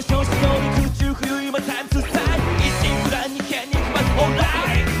な上昇しそうに空中浮遊今 Time to shine 一心不乱に剣に行きます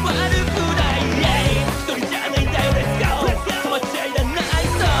Alright 悪くない Yeah 一人じゃないんだよ Let's go 止まっちゃいらない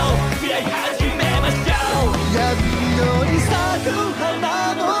そう未来始め闇色に咲く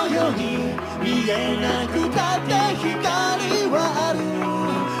花のように見えなくたって光はある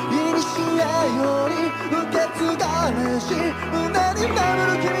いにしえより受け継がれし胸に眠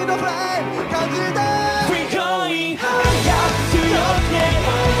る君のフレーム感じて We going higher 強く願い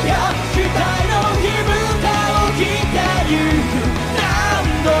が期待の火蓋を切ってゆく何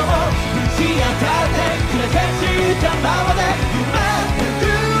度もぶち当たって砕け散ったままで夢手繰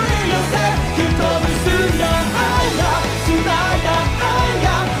り寄せ人結んだ愛が繋いだ愛が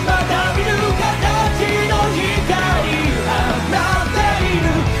まだ見ぬ形の光放っている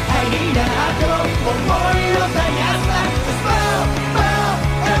愛になっても思いを絶やすな Smile, smile,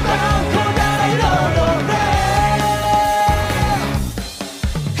 ever こないのね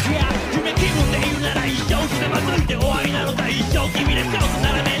夢気分で言うなら一生ひざまずいて終わりなのだ一生君でしょな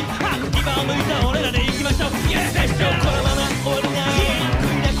らね今を向いた俺らで行きましょう Yes, let's go このまま終わりない悔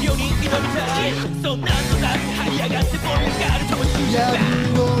いなきように祈りたいそんなのだって這い上がってボールがあるかもしれない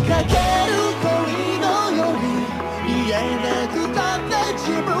闇をかける恋のように見えなくたって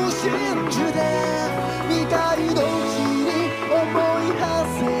自分信じて未開のうちに思い馳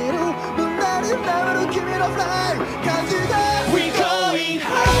せる胸に眠る君のフレーム感じて We going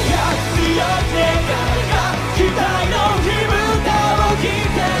higher 強く願いが期待の火蓋を切っ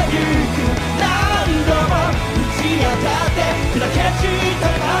てゆく何度も打ち当たって砕け散った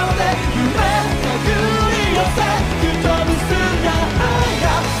ままで夢手繰り寄せ人結んだ愛が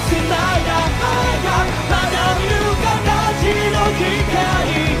繋いだ愛がまだ見ぬ形の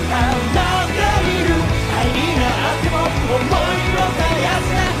光放っている愛になっても思いを絶やす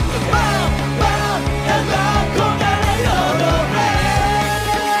な Smile, smile, ever 焦がれのどれ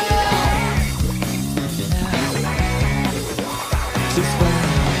Just